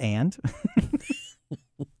 yes, and?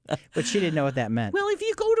 But she didn't know what that meant. Well, if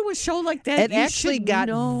you go to a show like that, it actually got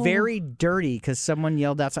very dirty because someone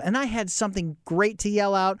yelled out. And I had something great to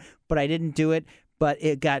yell out, but I didn't do it. But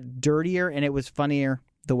it got dirtier, and it was funnier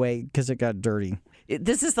because it got dirty.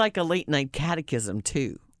 This is like a late night catechism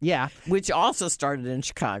too. Yeah, which also started in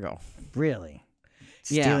Chicago. Really?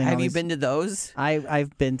 Yeah. Have you been to those?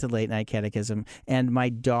 I've been to late night catechism, and my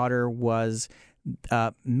daughter was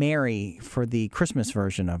Mary for the Christmas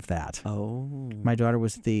version of that. Oh, my daughter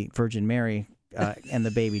was the Virgin Mary and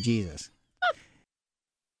the baby Jesus.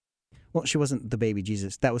 Well, she wasn't the baby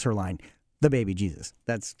Jesus. That was her line. The baby Jesus.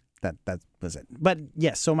 That was it. But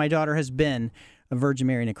yes, so my daughter has been a Virgin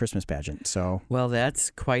Mary in a Christmas pageant. So well,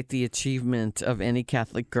 that's quite the achievement of any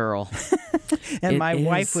Catholic girl. And my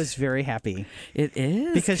wife was very happy. It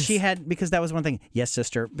is because that was one thing. Yes,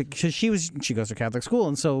 sister. Because she goes to Catholic school,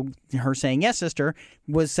 and so her saying yes, sister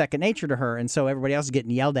was second nature to her, and so everybody else is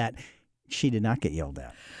getting yelled at. She did not get yelled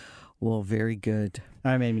at. Well, very good.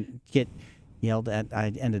 I mean, get yelled at.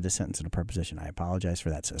 I ended a sentence in a preposition. I apologize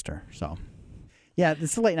for that, sister. So. Yeah,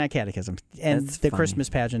 it's the late night catechism, and That's the funny. Christmas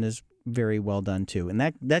pageant is very well done too, and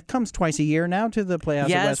that comes twice a year now to the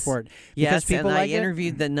Playhouse at Westport. Yes, people and like I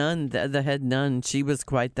interviewed the nun, the head nun. She was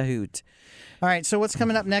quite the hoot. All right, so what's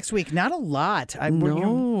coming up next week? Not a lot.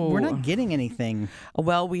 We're not getting anything.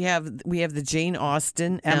 Well, we have the Jane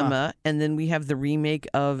Austen Emma, and then we have the remake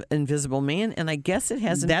of Invisible Man, and I guess it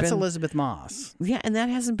hasn't. That's been, Elizabeth Moss. Yeah, and that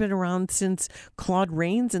hasn't been around since Claude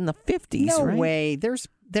Rains in the 50s. No right? way.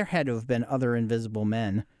 There had to have been other Invisible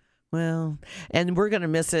Men. Well, and we're going to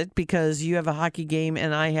miss it because you have a hockey game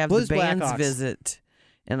and I have Blues the band's Blackhawks. visit.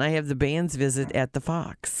 And I have the band's visit at the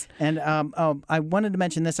Fox. And I wanted to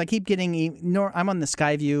mention this. I keep getting I'm on the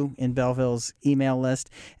Skyview in Belleville's email list,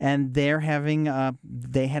 and they're having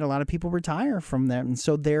they had a lot of people retire from there, and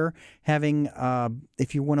so they're having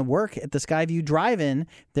if you want to work at the Skyview Drive-In,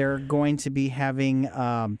 they're going to be having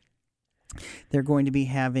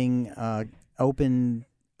open.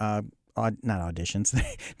 Not auditions.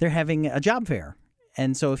 They're having a job fair.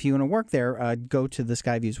 And so if you want to work there, go to the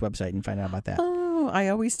Skyview's website and find out about that. Oh, I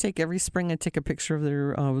always every spring I take a picture of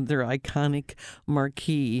their iconic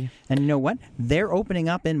marquee. And you know what? They're opening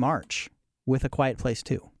up in March with A Quiet Place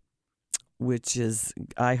 2. Which is,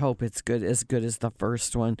 I hope it's as good as the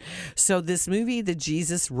first one. So this movie, The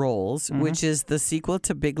Jesus Rolls, which is the sequel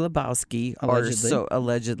to Big Lebowski,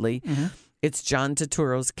 allegedly. Mm-hmm. It's John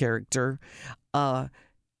Turturro's character.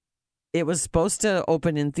 It was supposed to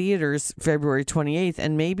open in theaters February 28th,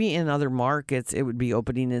 and maybe in other markets it would be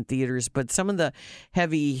opening in theaters. But some of the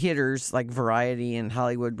heavy hitters like Variety and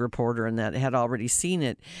Hollywood Reporter and that had already seen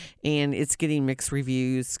it, and it's getting mixed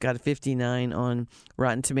reviews. It's got a 59 on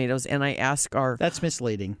Rotten Tomatoes. And I ask That's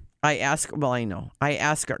misleading. I ask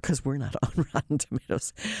because we're not on Rotten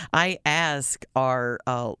Tomatoes. I ask our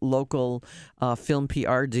local film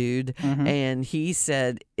PR dude, and he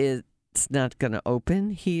said it's not going to open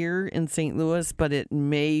here in St. Louis, but it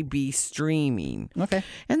may be streaming. Okay.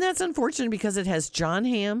 And that's unfortunate because it has John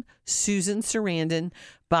Hamm, Susan Sarandon,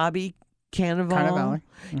 Bobby Cannavale.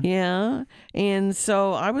 Yeah. And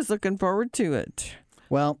so I was looking forward to it.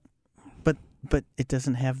 Well, but it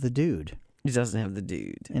doesn't have the dude. It doesn't have the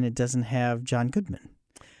dude. And it doesn't have John Goodman.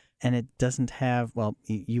 And it doesn't have, well,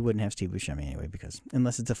 you wouldn't have Steve Buscemi anyway, because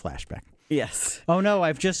unless it's a flashback. Yes. Oh, no,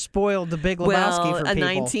 I've just spoiled The Big Lebowski for people.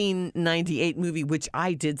 A 1998 movie, which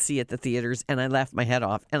I did see at the theaters, and I laughed my head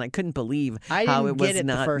off, and I couldn't believe how it was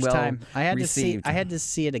not the first well time. I had received. I had to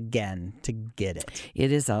see it again to get it.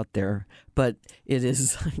 It is out there, but it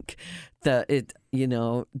is like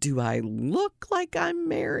do I look like I'm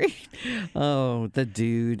married? Oh, the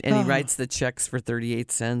dude. And he writes the checks for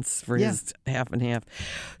 38 cents for his half and half.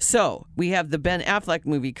 So we have the Ben Affleck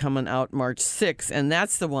movie coming out March 6th, and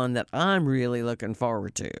that's the one that I'm really looking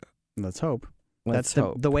forward to. Let's hope. Let's that's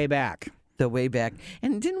hope. The Way Back. The Way Back.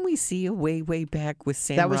 And didn't we see a way back with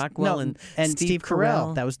Sam Rockwell and Steve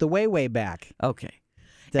Carell? That was The Way Back. Okay.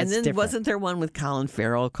 That's and then different. Wasn't there one with Colin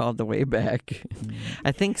Farrell called The Way Back?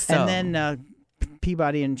 I think so. And then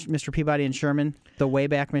Mr. Peabody and Sherman, The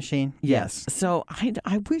Wayback Machine. Yes. So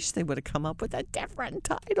I wish they would have come up with a different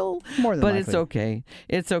title. More than but likely. It's okay.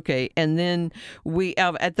 It's okay. And then we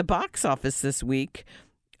have at the box office this week,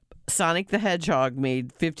 Sonic the Hedgehog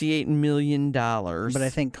made $58 million. But I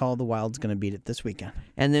think Call of the Wild's going to beat it this weekend.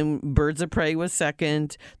 And then Birds of Prey was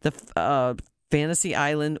second. The Fantasy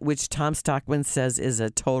Island, which Tom Stockman says is a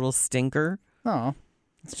total stinker. Oh,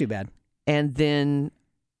 that's too bad. And then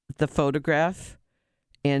The Photograph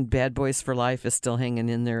and Bad Boys for Life is still hanging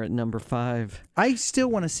in there at number 5. I still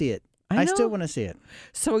want to see it. I still want to see it.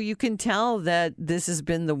 So you can tell that this has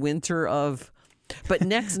been the winter of... But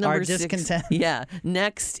next number Our 6... discontent. Yeah.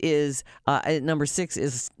 Next is... number 6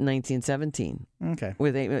 is 1917.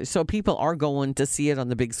 Okay. So people are going to see it on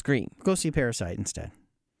the big screen. Go see Parasite instead.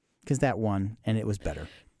 Because that won, and it was better.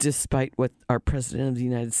 Despite what our President of the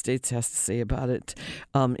United States has to say about it,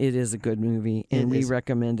 it is a good movie, and we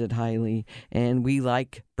recommend it highly. And we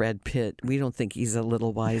like Brad Pitt. We don't think he's a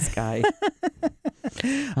little wise guy.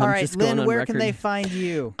 All right, Lynn, where can they find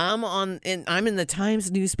you? I'm in the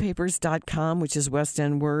timesnewspapers.com, which is West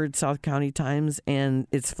End Word, South County Times, and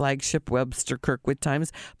its flagship Webster Kirkwood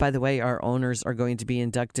Times. By the way, our owners are going to be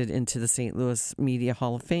inducted into the St. Louis Media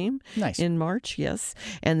Hall of Fame in March, yes.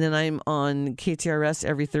 And then I'm on KTRS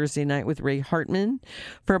every Thursday night with Ray Hartman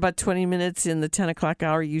for about 20 minutes in the 10 o'clock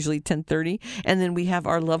hour, usually 10:30. And then we have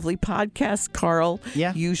our lovely podcast, Carl,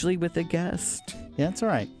 usually with a guest. Yeah, that's all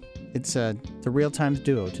right. It's the Real Times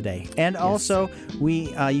duo today. And also,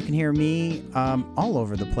 you can hear me all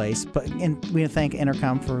over the place. And we thank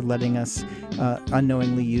Intercom for letting us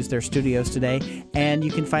unknowingly use their studios today. And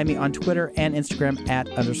you can find me on Twitter and Instagram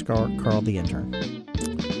 @_Carl the Intern.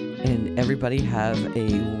 And everybody have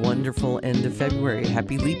a wonderful end of February.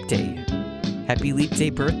 Happy Leap Day. Happy Leap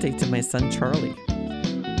Day birthday to my son, Charlie.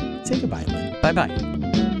 Say goodbye, Lynn. Bye-bye.